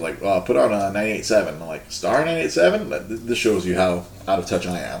coworkers like, put on 98.7. I'm like, Star 98.7? This shows you how out of touch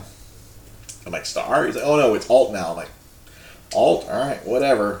I am. I'm like, Star? He's like, oh no, it's Alt now. I'm like, Alt? Alright,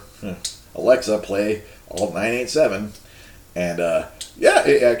 whatever. Alexa, play Alt 98.7. And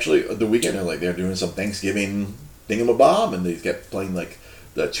it actually, the weekend, they're doing some Thanksgiving thingamabob, and they kept playing like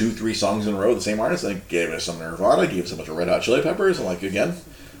the 2-3 songs in a row, the same artist. They gave us some Nirvana, gave us a bunch of Red Hot Chili Peppers, and again,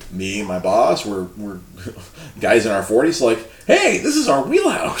 me and my boss, we're guys in our 40s, hey, this is our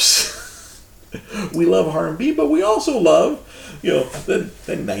wheelhouse. We love R&B, but we also love, the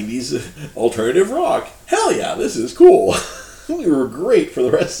 90s alternative rock. Hell yeah, this is cool. We were great for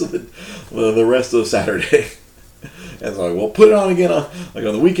the rest of the Saturday. And so we'll put it on again on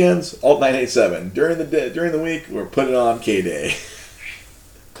the weekends, Alt 987. During the week, we're putting on K-Day.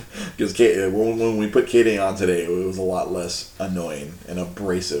 Because when we put K-Day on today, it was a lot less annoying and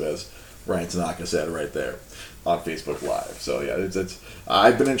abrasive, as Ryan Tanaka said right there on Facebook Live. So yeah, it's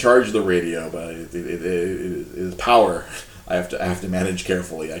I've been in charge of the radio, but it is power. I have to manage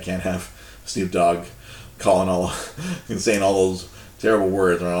carefully. I can't have Snoop Dogg calling and saying all those terrible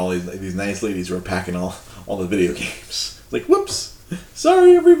words on all these nice ladies who are packing all the video games. Like, whoops,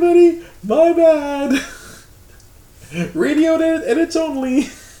 sorry everybody, my bad. Radio edits only.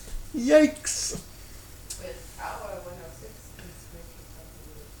 Yikes. With Power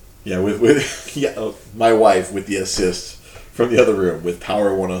 106. Yeah, my wife with the assist from the other room. With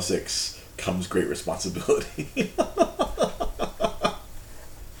Power 106 comes great responsibility.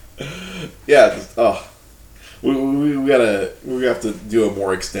 Yeah, we have to do a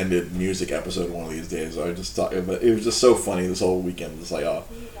more extended music episode one of these days. I just thought, but it was just so funny this whole weekend. Just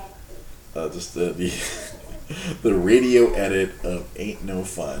just the radio edit of "Ain't No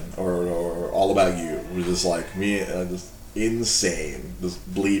Fun" or "All About You" was just like me, just insane. This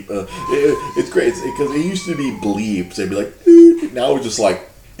bleep. It's great because it used to be bleeps. They'd be like, "Doo." Now it's just like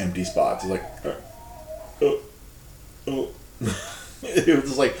empty spots. It's like, it was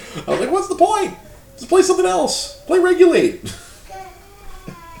just like, I was like, what's the point? Just play something else. Play Regulate.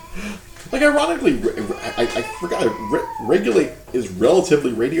 Ironically, I forgot, Regulate is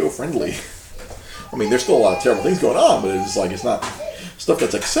relatively radio friendly. I mean, there's still a lot of terrible things going on, but it's not stuff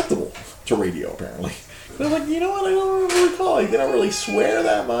that's acceptable to radio, apparently. But I'm like, you know what, I don't recall. They don't really swear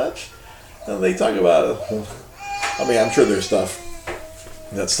that much. And they talk about, I mean, I'm sure there's stuff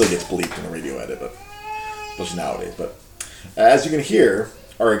that still gets bleeped in the radio edit, but especially nowadays. But as you can hear,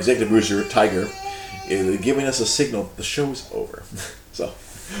 our executive producer, Tiger, is giving us a signal that the show's over. So,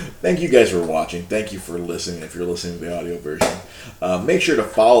 thank you guys for watching. Thank you for listening if you're listening to the audio version. Make sure to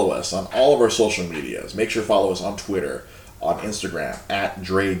follow us on all of our social medias. Make sure to follow us on Twitter, on Instagram, at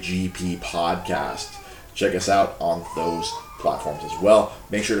DreGP Podcast. Check us out on those platforms as well.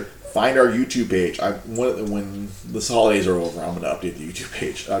 Make sure to find our YouTube page. When this holidays are over, I'm going to update the YouTube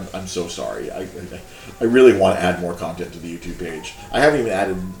page. I'm so sorry. I really want to add more content to the YouTube page. I haven't even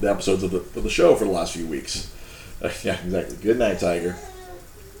added the episodes of the show for the last few weeks. Yeah, exactly. Good night, Tiger.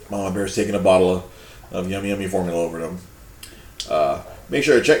 Mama Bear's taking a bottle of yummy formula over to him. Make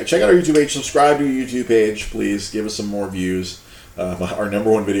sure to check out our YouTube page. Subscribe to our YouTube page, please. Give us some more views. Our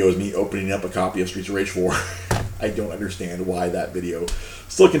number one video is me opening up a copy of Streets of Rage 4. I don't understand why that video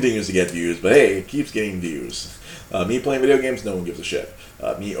still continues to get views, but hey, it keeps getting views. Me playing video games, no one gives a shit.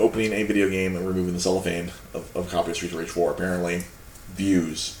 Me opening a video game and removing the cellophane of a copy of Streets of Rage 4, apparently,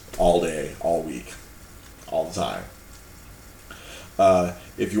 views all day, all week, all the time.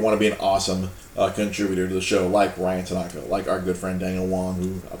 If you want to be an awesome contributor to the show, like Ryan Tanaka, like our good friend Daniel Wong,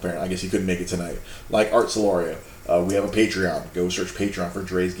 who apparently, I guess he couldn't make it tonight, like Art Solorio, we have a Patreon. Go search Patreon for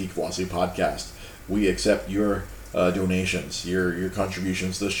Dre's Geek Philosophy Podcast. We accept your donations, your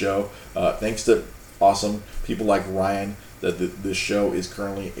contributions to the show. Thanks to awesome people like Ryan, that this show is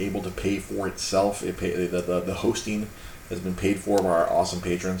currently able to pay for itself. The hosting has been paid for by our awesome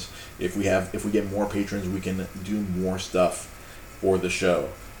patrons. If we get more patrons, we can do more stuff for the show.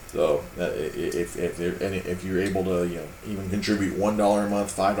 So if you're able to even contribute $1 a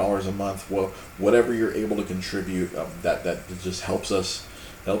month, $5 a month, well, whatever you're able to contribute, that just helps the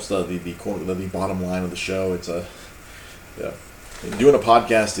bottom line of the show. It's doing a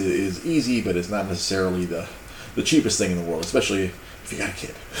podcast is easy, but it's not necessarily the cheapest thing in the world, especially if you got a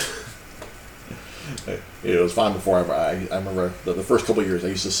kid. It was fine before. I remember the first couple of years I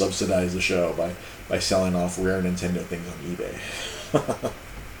used to subsidize the show by selling off rare Nintendo things on eBay.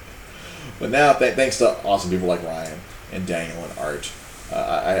 But now, thanks to awesome people like Ryan and Daniel and Art,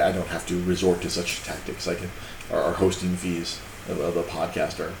 I don't have to resort to such tactics. Our hosting fees of the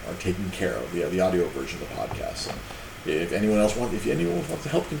podcast are taken care of. The audio version of the podcast. So if anyone else wants to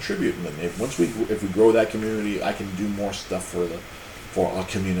help contribute, and if we grow that community, I can do more stuff for our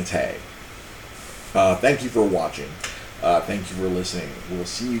community. Thank you for watching. Thank you for listening. We'll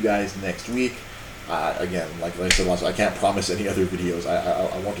see you guys next week. Again, like I said last, I can't promise any other videos.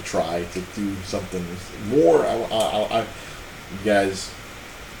 I want to try to do something more. I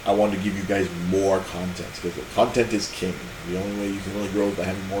want to give you guys more content, because content is king. The only way you can really grow is by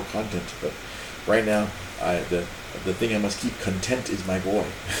having more content. But right now, the thing I must keep content is my boy,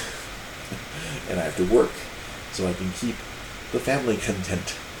 and I have to work so I can keep the family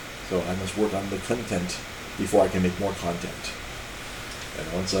content. So I must work on the content before I can make more content.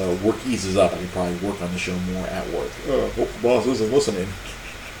 And once work eases up, I can probably work on the show more at work. Hope boss isn't listening.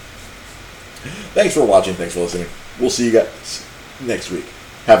 Thanks for watching. Thanks for listening. We'll see you guys next week.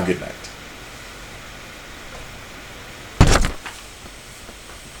 Have a good night.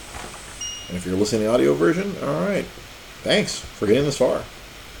 And if you're listening to the audio version, all right. Thanks for getting this far.